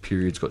 those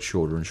periods got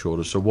shorter and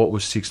shorter. So what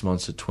was 6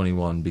 months at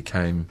 21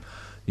 became,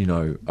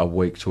 a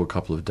week to a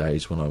couple of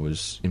days when I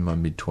was in my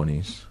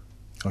mid-20s.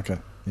 Okay,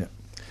 yeah.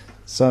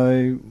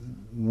 So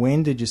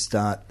when did you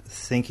start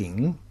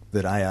thinking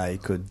that AA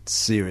could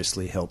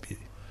seriously help you?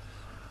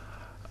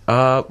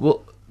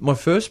 Well, my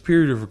first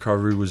period of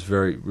recovery was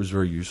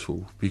very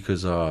useful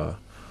because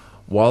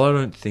while I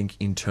don't think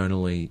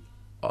internally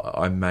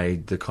I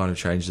made the kind of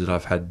changes that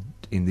I've had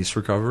in this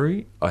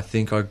recovery, I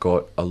think I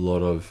got a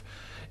lot of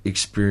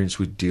experience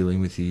with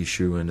dealing with the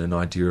issue and an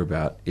idea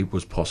about it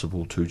was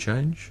possible to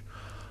change.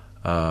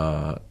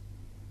 I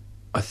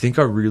think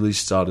I really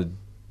started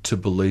to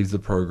believe the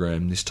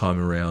program this time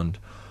around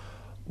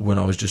when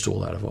I was just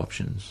all out of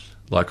options.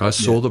 Like I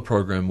saw the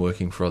program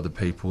working for other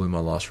people in my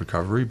last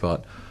recovery,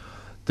 but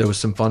there were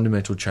some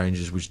fundamental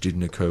changes which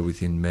didn't occur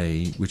within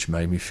me, which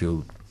made me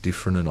feel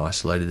different and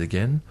isolated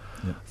again.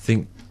 Yeah. I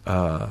think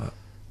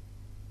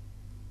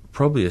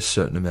probably a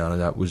certain amount of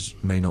that was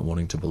me not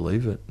wanting to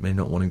believe it, me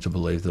not wanting to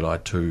believe that I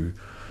too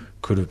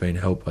could have been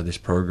helped by this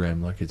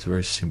program. Like it's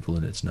very simple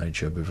in its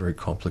nature, but very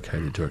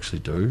complicated to actually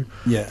do.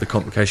 Yeah. The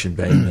complication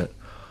being that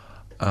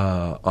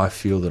I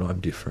feel that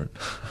I'm different.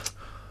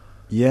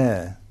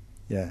 Yeah.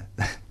 Yeah,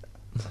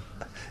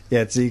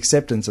 it's the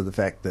acceptance of the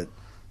fact that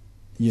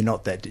you're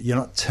not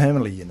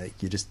terminally unique.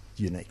 You're just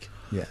unique.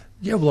 Yeah.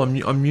 Yeah. Well,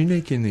 I'm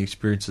unique in the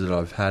experiences that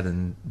I've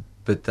had,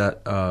 but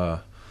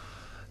that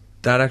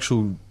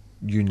actual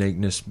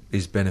uniqueness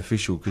is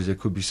beneficial because there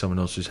could be someone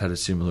else who's had a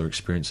similar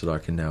experience that I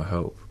can now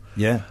help.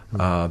 Yeah.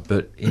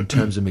 But in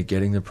terms of me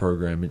getting the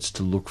program, it's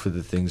to look for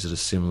the things that are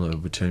similar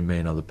between me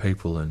and other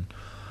people. And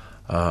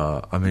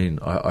I mean,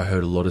 I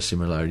heard a lot of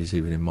similarities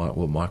even in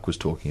what Mike was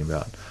talking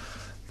about.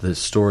 The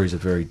stories are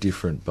very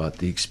different, but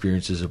the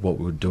experiences of what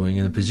we were doing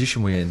and the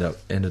position we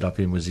ended up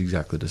in was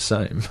exactly the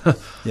same.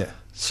 Yeah.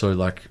 So,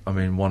 1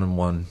 and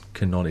 1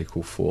 cannot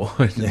equal 4.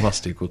 It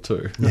must equal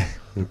 2. Yeah.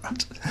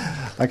 Right.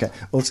 Okay.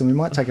 Awesome. We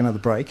might take another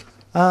break.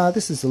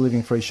 This is the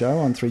Living Free Show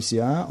on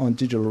 3CR, on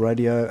digital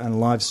radio and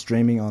live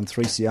streaming on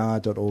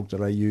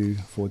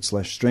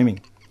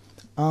 3cr.org.au/streaming.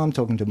 I'm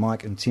talking to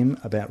Mike and Tim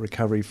about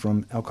recovery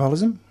from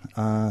alcoholism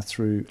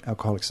through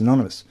Alcoholics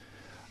Anonymous.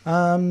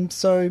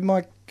 So,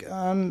 Mike,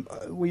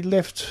 we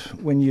left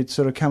when you'd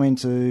sort of come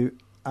into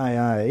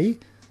AA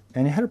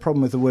and you had a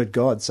problem with the word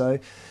God. So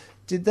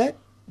did that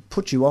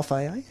put you off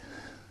AA?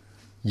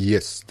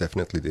 Yes,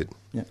 definitely did.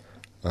 Yeah.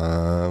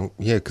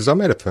 Because I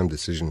made a firm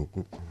decision.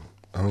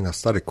 I mean, I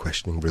started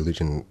questioning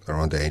religion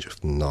around the age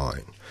of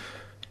 9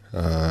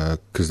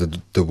 because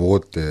the war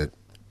that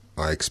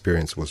I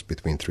experienced was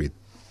between 3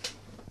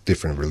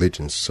 different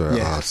religions. So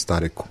I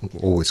started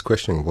always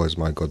questioning, was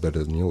my God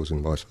better than yours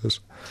and vice versa?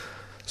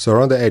 So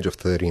around the age of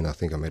 13, I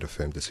think I made a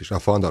firm decision. I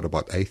found out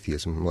about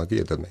atheism. I'm like,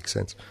 yeah, that makes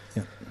sense.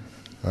 Yeah.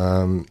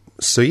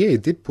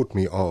 It did put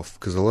me off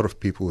because a lot of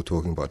people were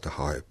talking about the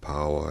higher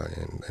power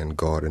and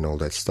God and all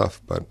that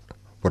stuff. But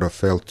what I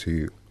failed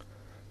to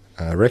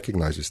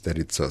recognize is that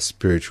it's a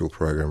spiritual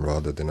program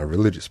rather than a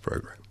religious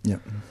program. Yeah.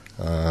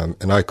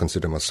 And I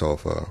consider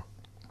myself a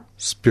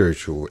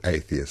spiritual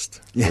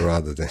atheist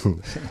rather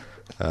than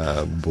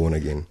born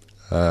again.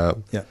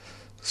 Yeah.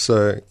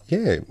 So,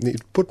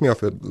 it put me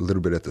off a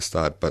little bit at the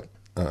start, but,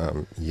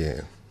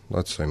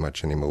 not so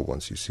much anymore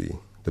once you see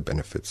the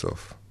benefits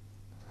of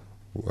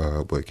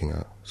working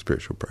a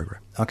spiritual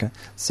program. Okay.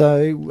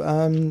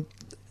 So,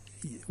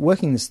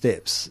 working the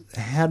steps,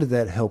 how did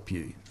that help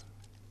you?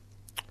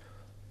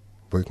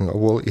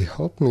 It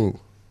helped me.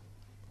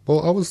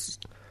 Well, I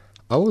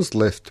was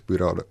left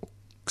without it.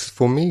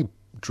 For me,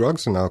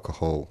 drugs and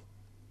alcohol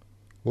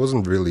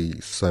wasn't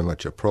really so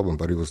much a problem,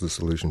 but it was the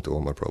solution to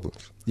all my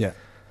problems. Yeah.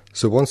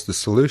 So once the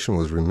solution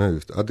was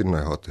removed, I didn't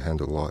know how to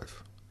handle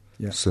life.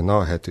 Yeah. So now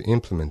I had to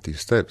implement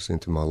these steps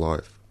into my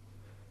life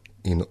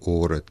in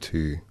order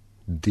to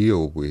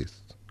deal with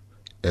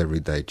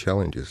everyday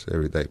challenges,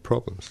 everyday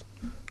problems.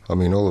 I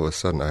mean, all of a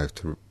sudden I have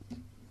to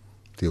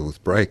deal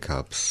with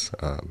breakups,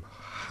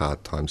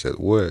 hard times at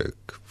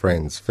work,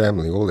 friends,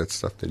 family, all that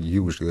stuff that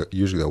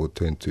usually I would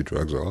turn to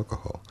drugs or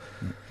alcohol.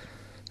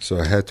 So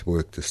I had to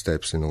work the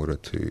steps in order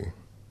to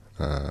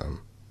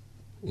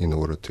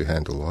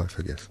handle life,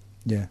 I guess.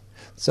 Yeah.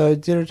 So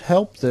did it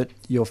help that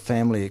your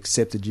family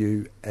accepted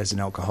you as an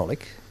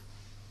alcoholic?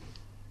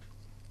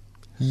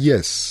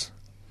 Yes.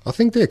 I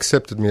think they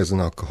accepted me as an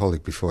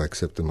alcoholic before I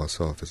accepted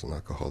myself as an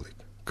alcoholic.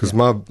 Because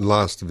my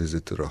last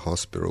visit to the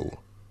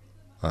hospital,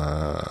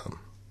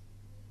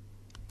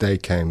 they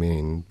came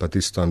in, but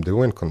this time they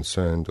weren't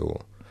concerned,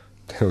 or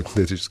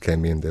they just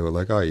came in. They were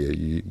like, "Oh yeah,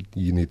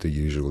 you need the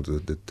usual,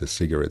 the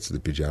cigarettes, the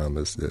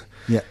pajamas,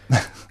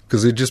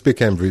 because it just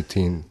became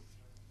routine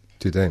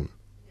to them.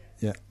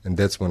 Yeah, and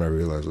that's when I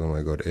realized, oh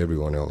my God,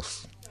 everyone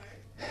else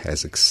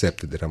has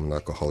accepted that I'm an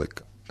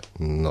alcoholic,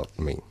 not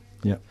me.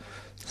 Yeah.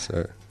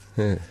 So,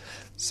 yeah.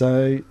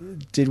 So,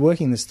 did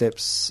working the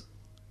steps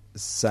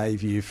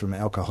save you from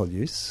alcohol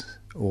use,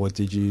 or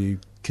did you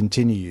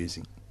continue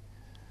using?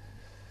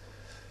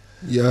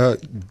 Yeah,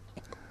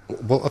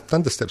 well, I've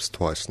done the steps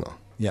twice now.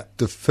 Yeah.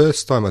 The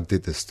first time I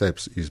did the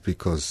steps is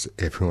because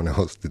everyone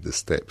else did the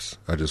steps.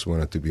 I just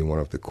wanted to be one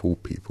of the cool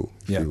people,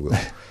 if you will.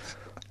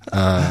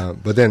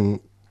 But then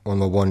on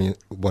the one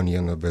year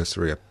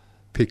anniversary, I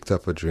picked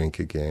up a drink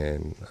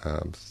again,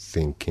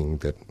 thinking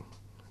that,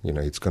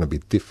 it's going to be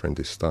different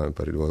this time,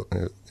 but it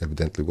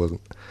evidently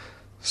wasn't.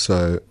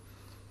 So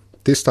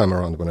this time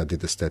around, when I did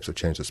the steps, I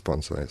changed the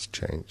sponsor, I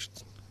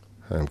changed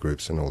home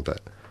groups and all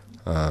that.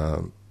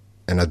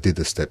 And I did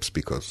the steps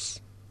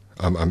because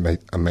I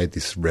made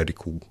this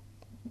radical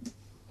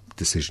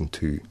decision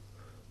to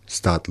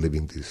start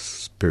living this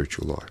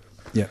spiritual life.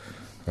 Yeah.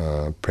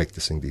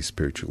 Practicing these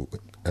spiritual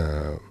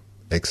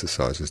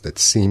exercises that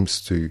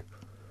seems to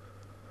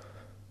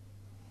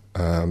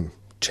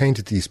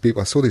change these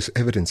people. I saw this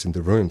evidence in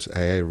the rooms,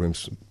 AA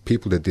rooms.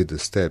 People that did the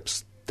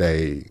steps,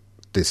 they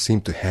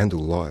seem to handle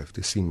life.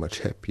 They seem much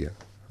happier.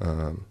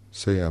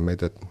 So I made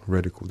that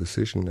radical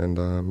decision, and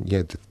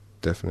it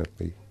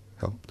definitely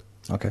helped.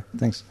 Okay,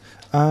 thanks.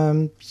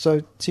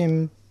 So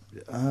Tim,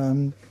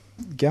 going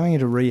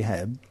into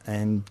rehab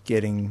and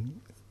getting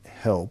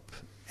help,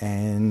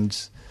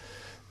 and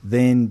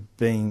then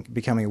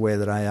becoming aware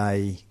that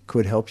AA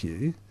could help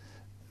you,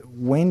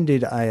 when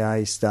did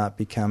AA start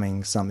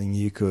becoming something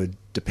you could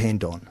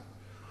depend on?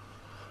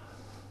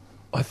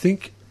 I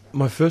think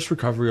my first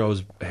recovery, I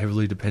was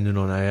heavily dependent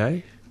on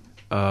AA.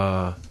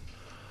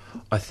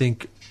 I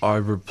think I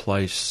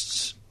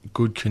replaced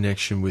good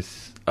connection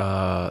with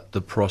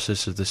the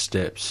process of the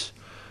steps.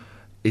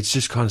 It's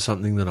just kind of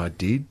something that I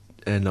did,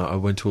 and I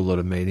went to a lot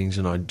of meetings,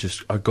 and I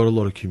got a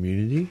lot of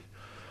community.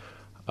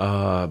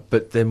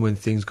 But then when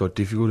things got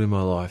difficult in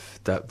my life,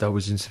 that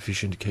was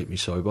insufficient to keep me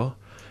sober.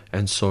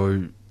 And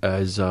so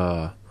as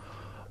I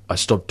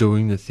stopped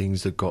doing the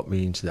things that got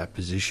me into that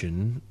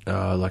position,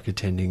 like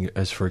attending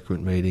as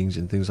frequent meetings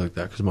and things like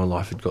that, because my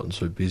life had gotten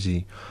so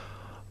busy,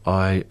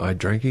 I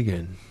drank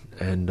again,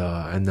 and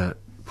that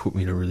put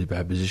me in a really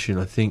bad position.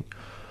 I think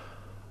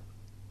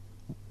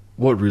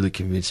what really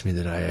convinced me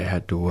that AA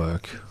had to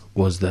work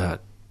was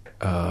that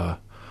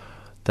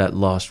that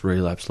last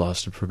relapse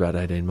lasted for about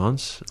 18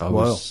 months. I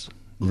was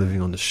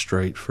living on the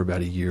street for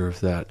about a year of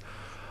that.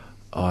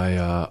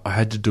 I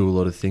had to do a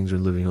lot of things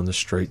when living on the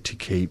street to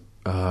keep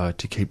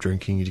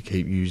drinking, to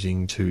keep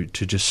using, to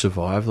just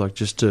survive. Like,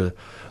 just to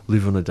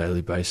live on a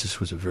daily basis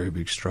was a very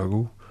big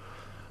struggle.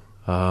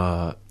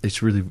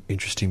 It's really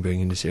interesting being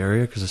in this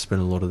area because I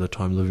spent a lot of the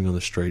time living on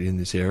the street in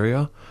this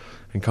area,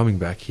 and coming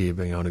back here,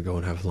 being able to go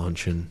and have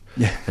lunch and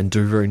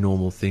do very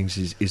normal things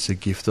is a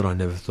gift that I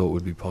never thought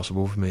would be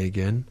possible for me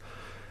again.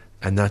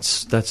 And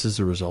that's as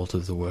a result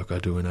of the work I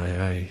do in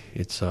AA.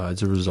 It's a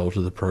result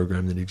of the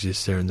program that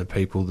exists there and the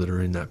people that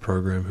are in that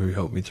program who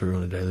help me through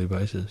on a daily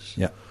basis.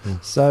 Yeah.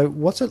 So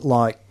what's it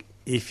like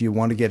if you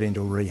want to get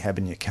into rehab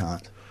and you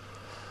can't?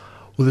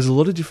 Well, there's a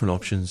lot of different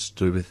options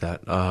to do with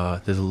that.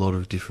 There's a lot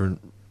of different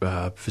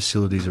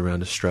facilities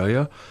around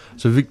Australia.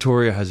 So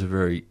Victoria has a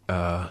very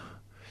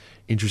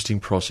interesting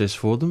process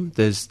for them.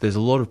 There's a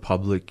lot of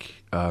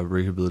public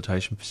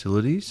rehabilitation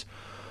facilities,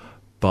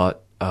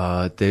 but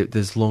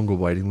there's longer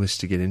waiting lists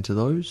to get into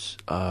those.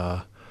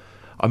 I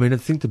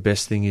think the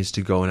best thing is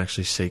to go and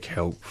actually seek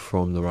help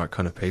from the right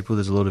kind of people.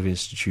 There's a lot of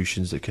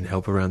institutions that can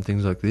help around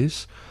things like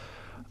this,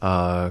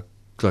 like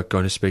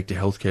going to speak to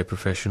healthcare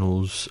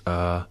professionals.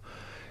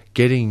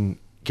 Getting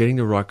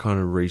the right kind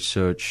of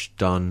research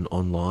done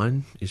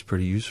online is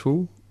pretty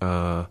useful.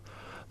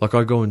 Like,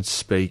 I go and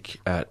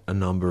speak at a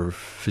number of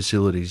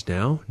facilities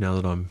now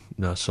that I'm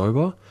now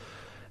sober,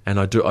 and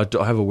I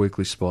have a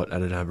weekly spot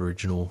at an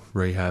Aboriginal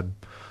rehab.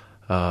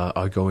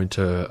 I go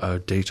into a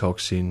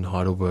detox in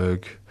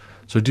Heidelberg,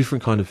 so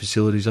different kind of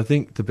facilities. I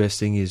think the best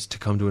thing is to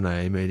come to an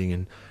AA meeting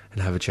and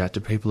have a chat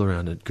to people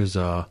around it, because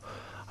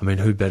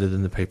who better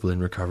than the people in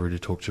recovery to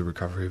talk to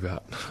recovery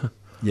about?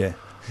 Yeah.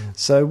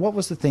 So what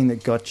was the thing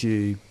that got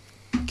you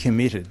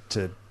committed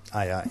to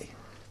AA?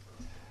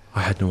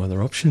 I had no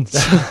other options.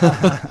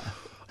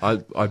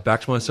 I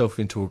backed myself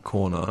into a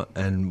corner,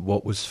 and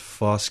what was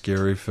far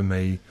scarier for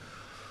me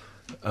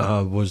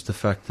was the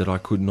fact that I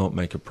could not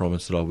make a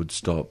promise that I would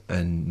stop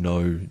and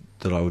know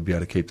that I would be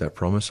able to keep that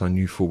promise. I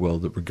knew full well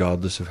that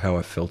regardless of how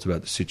I felt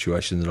about the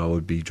situation, that I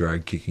would be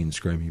dragged kicking and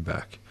screaming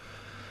back.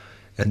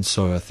 And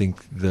so I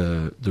think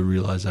the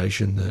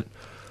realisation that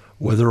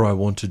whether I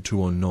wanted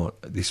to or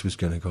not, this was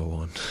going to go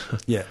on.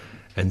 Yeah.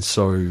 And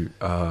so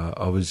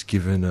I was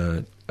given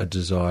a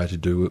desire to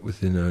do it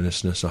with an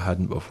earnestness I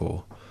hadn't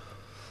before.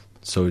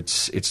 So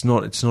it's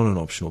not an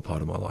optional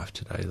part of my life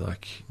today.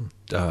 Like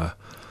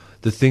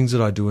the things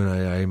that I do in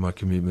AA, my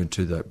commitment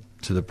to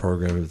the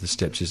program of the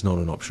steps is not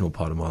an optional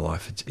part of my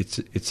life.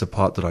 It's a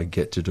part that I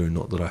get to do,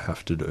 not that I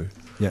have to do.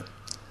 Yeah.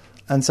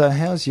 And so,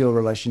 how's your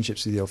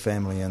relationships with your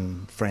family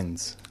and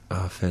friends?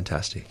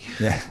 Fantastic.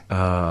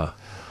 Yeah.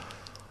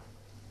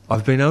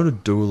 I've been able to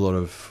do a lot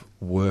of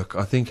work.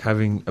 I think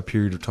having a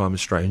period of time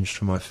estranged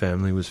from my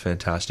family was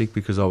fantastic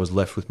because I was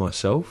left with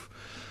myself,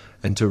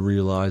 and to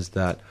realise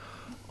that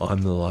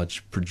I'm the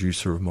large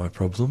producer of my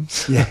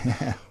problems.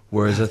 Yeah.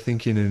 Whereas I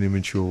think in an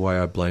immature way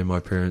I blame my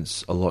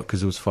parents a lot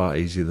because it was far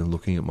easier than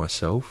looking at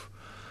myself.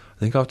 I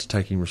think after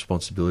taking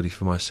responsibility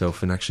for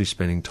myself and actually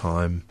spending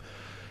time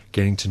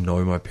getting to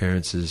know my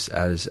parents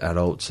as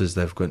adults, as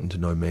they've gotten to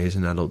know me as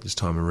an adult this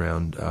time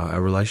around,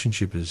 our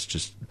relationship has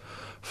just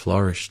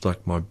flourished.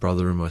 Like, my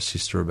brother and my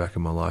sister are back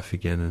in my life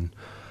again,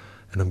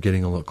 and I'm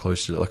getting a lot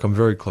closer. Like, I'm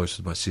very close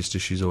with my sister.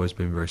 She's always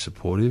been very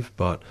supportive,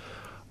 but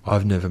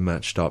I've never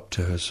matched up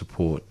to her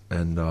support,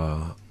 and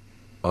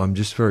I'm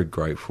just very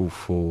grateful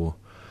for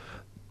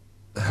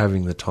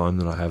having the time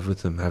that I have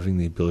with them, having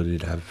the ability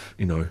to have,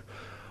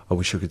 I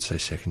wish I could say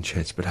second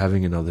chance, but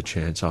having another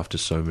chance after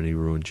so many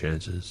ruined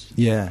chances.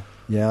 Yeah.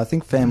 I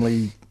think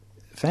family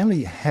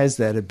has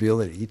that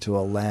ability to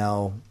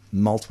allow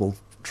multiple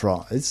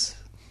tries.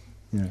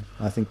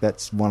 I think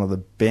that's one of the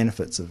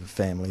benefits of a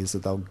family, is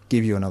that they'll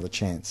give you another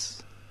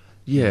chance.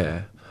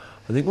 Yeah.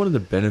 I think one of the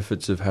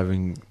benefits of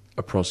having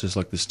a process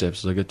like the steps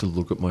is I get to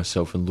look at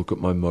myself and look at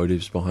my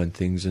motives behind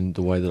things and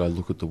the way that I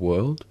look at the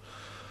world,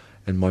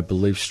 and my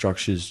belief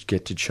structures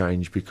get to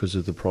change because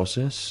of the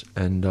process.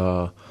 And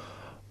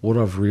what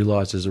I've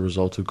realised as a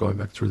result of going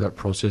back through that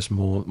process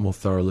more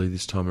thoroughly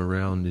this time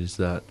around is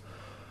that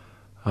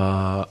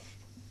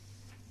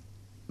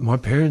my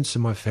parents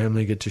and my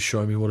family get to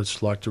show me what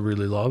it's like to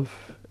really love,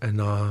 and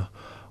I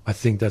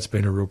think that's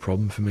been a real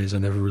problem for me, is I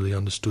never really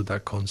understood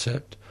that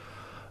concept.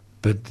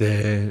 But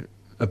their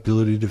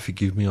ability to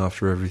forgive me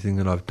after everything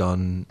that I've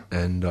done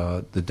and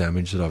the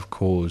damage that I've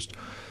caused,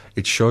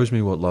 it shows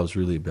me what love's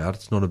really about.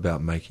 It's not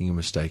about making a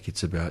mistake,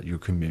 it's about your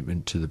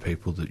commitment to the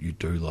people that you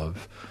do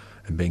love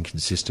and being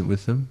consistent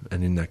with them.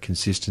 And in that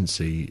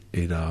consistency,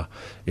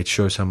 it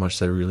shows how much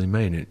they really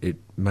mean. It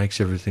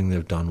makes everything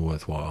they've done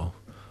worthwhile.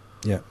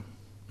 Yeah.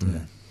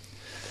 Yeah.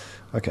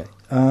 Okay.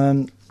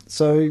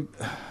 So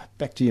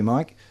back to you,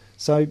 Mike.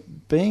 So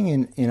being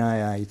in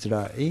AA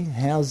today,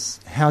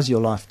 how's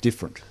your life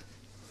different?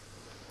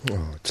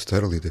 Oh, it's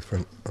totally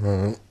different.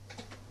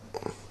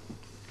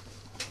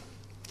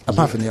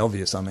 Apart from the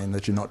obvious, I mean,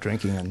 that you're not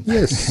drinking and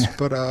yes,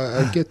 but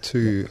I get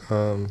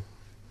to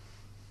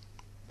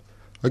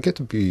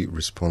be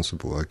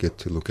responsible. I get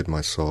to look at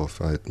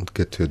myself. I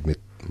get to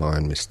admit my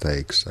own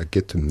mistakes. I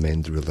get to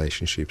mend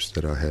relationships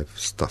that I have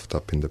stuffed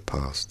up in the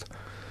past.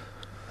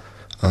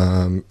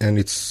 And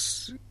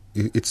it's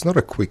not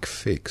a quick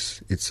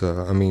fix. It's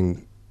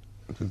the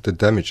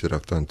damage that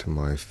I've done to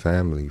my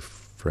family,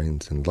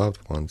 friends, and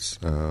loved ones.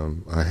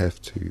 I have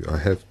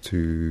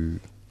to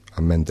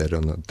amend that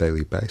on a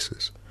daily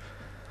basis.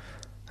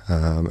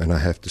 And I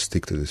have to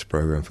stick to this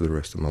program for the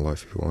rest of my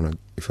life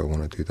if I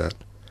want to do that.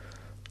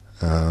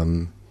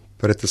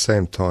 But at the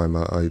same time,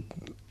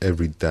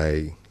 every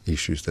day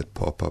issues that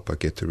pop up, I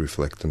get to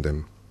reflect on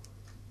them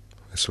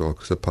as well,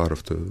 because a part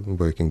of the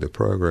working the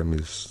program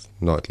is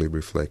nightly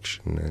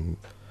reflection and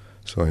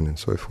so on and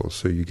so forth.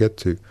 So you get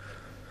to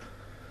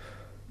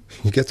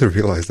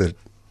realise that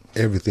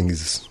everything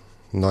is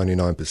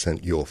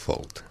 99% your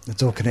fault.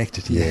 It's all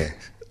connected. Yeah,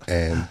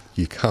 and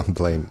you can't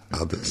blame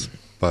others,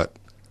 but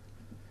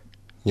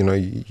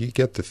you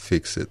get to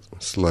fix it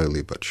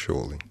slowly but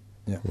surely.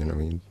 Yeah. You know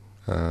what I mean?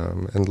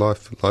 And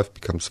life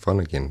becomes fun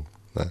again.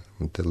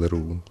 The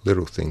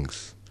little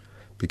things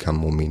become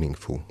more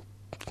meaningful.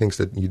 Things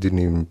that you didn't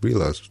even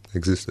realise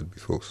existed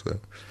before. So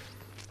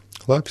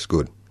life's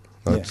good.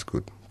 Life's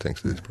good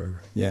thanks to this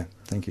program. Yeah,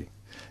 thank you.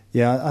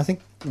 Yeah, I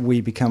think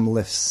we become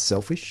less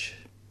selfish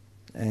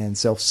and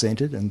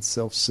self-centred and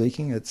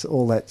self-seeking. It's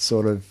all that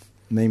sort of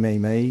me,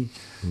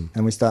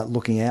 and we start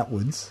looking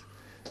outwards.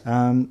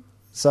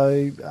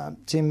 So,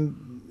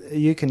 Tim, are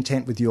you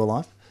content with your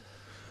life?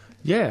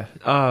 Yeah,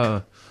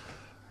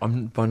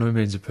 I'm by no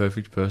means a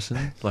perfect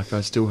person. Like,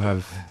 I still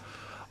have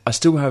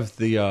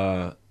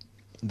the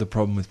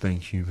problem with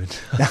being human.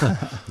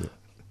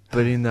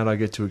 But in that, I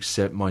get to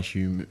accept my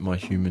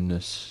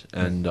humanness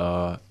and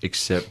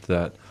accept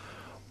that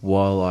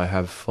while I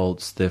have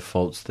faults, they're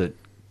faults that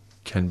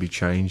can be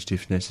changed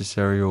if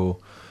necessary. Or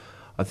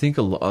I think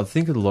a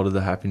lot of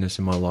the happiness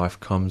in my life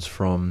comes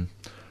from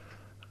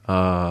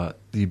the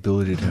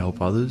ability to help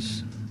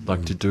others,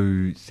 like to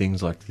do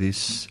things like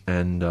this,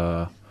 and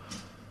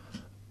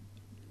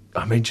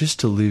just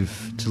to live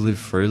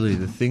freely.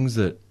 The things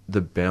that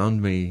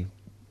bound me,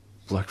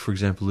 like for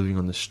example, living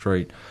on the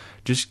street,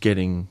 just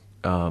getting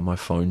my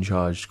phone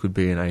charged could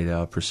be an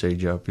 8-hour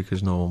procedure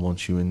because no one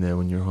wants you in there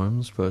when you're a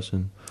homeless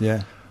person.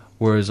 Yeah.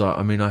 Whereas,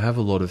 I have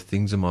a lot of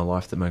things in my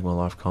life that make my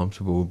life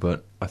comfortable,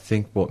 but I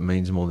think what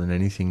means more than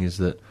anything is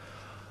that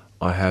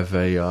I have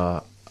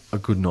a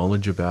good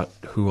knowledge about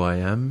who I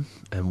am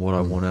and what I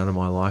want out of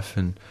my life,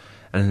 and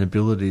an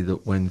ability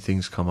that when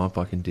things come up,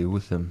 I can deal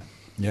with them.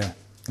 Yeah,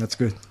 that's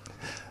good.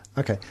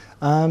 Okay.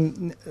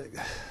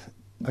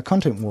 A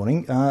content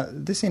warning.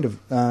 This end of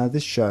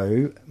this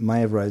show may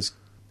have raised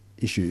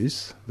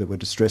issues that were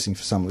distressing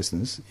for some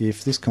listeners.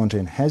 If this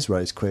content has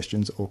raised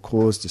questions or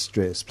caused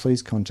distress,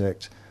 please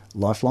contact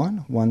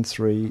Lifeline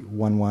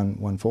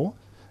 131114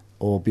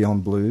 or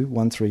Beyond Blue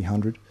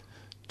 1300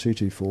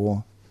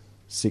 224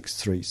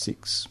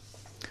 636.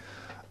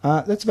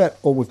 That's about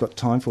all we've got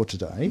time for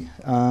today.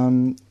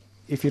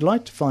 If you'd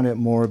like to find out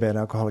more about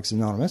Alcoholics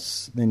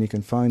Anonymous, then you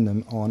can phone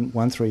them on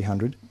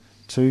 1300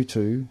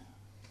 22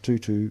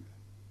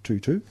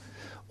 2222,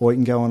 or you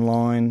can go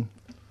online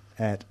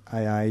at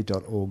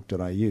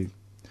aa.org.au.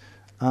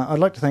 I'd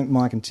like to thank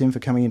Mike and Tim for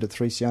coming into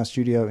 3CR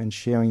Studio and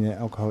sharing their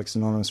Alcoholics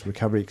Anonymous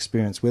recovery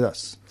experience with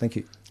us. Thank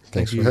you.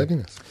 Thanks for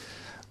having us.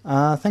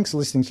 Thanks for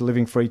listening to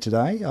Living Free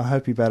today. I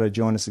hope you'll be able to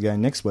join us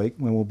again next week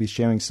when we'll be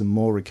sharing some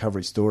more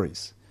recovery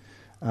stories.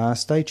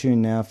 Stay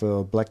tuned now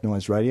for Black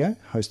Noise Radio,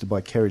 hosted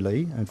by Kerry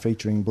Lee and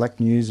featuring black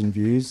news and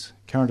views,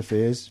 current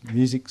affairs,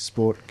 music,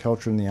 sport,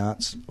 culture and the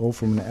arts, all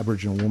from an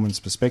Aboriginal woman's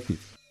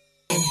perspective.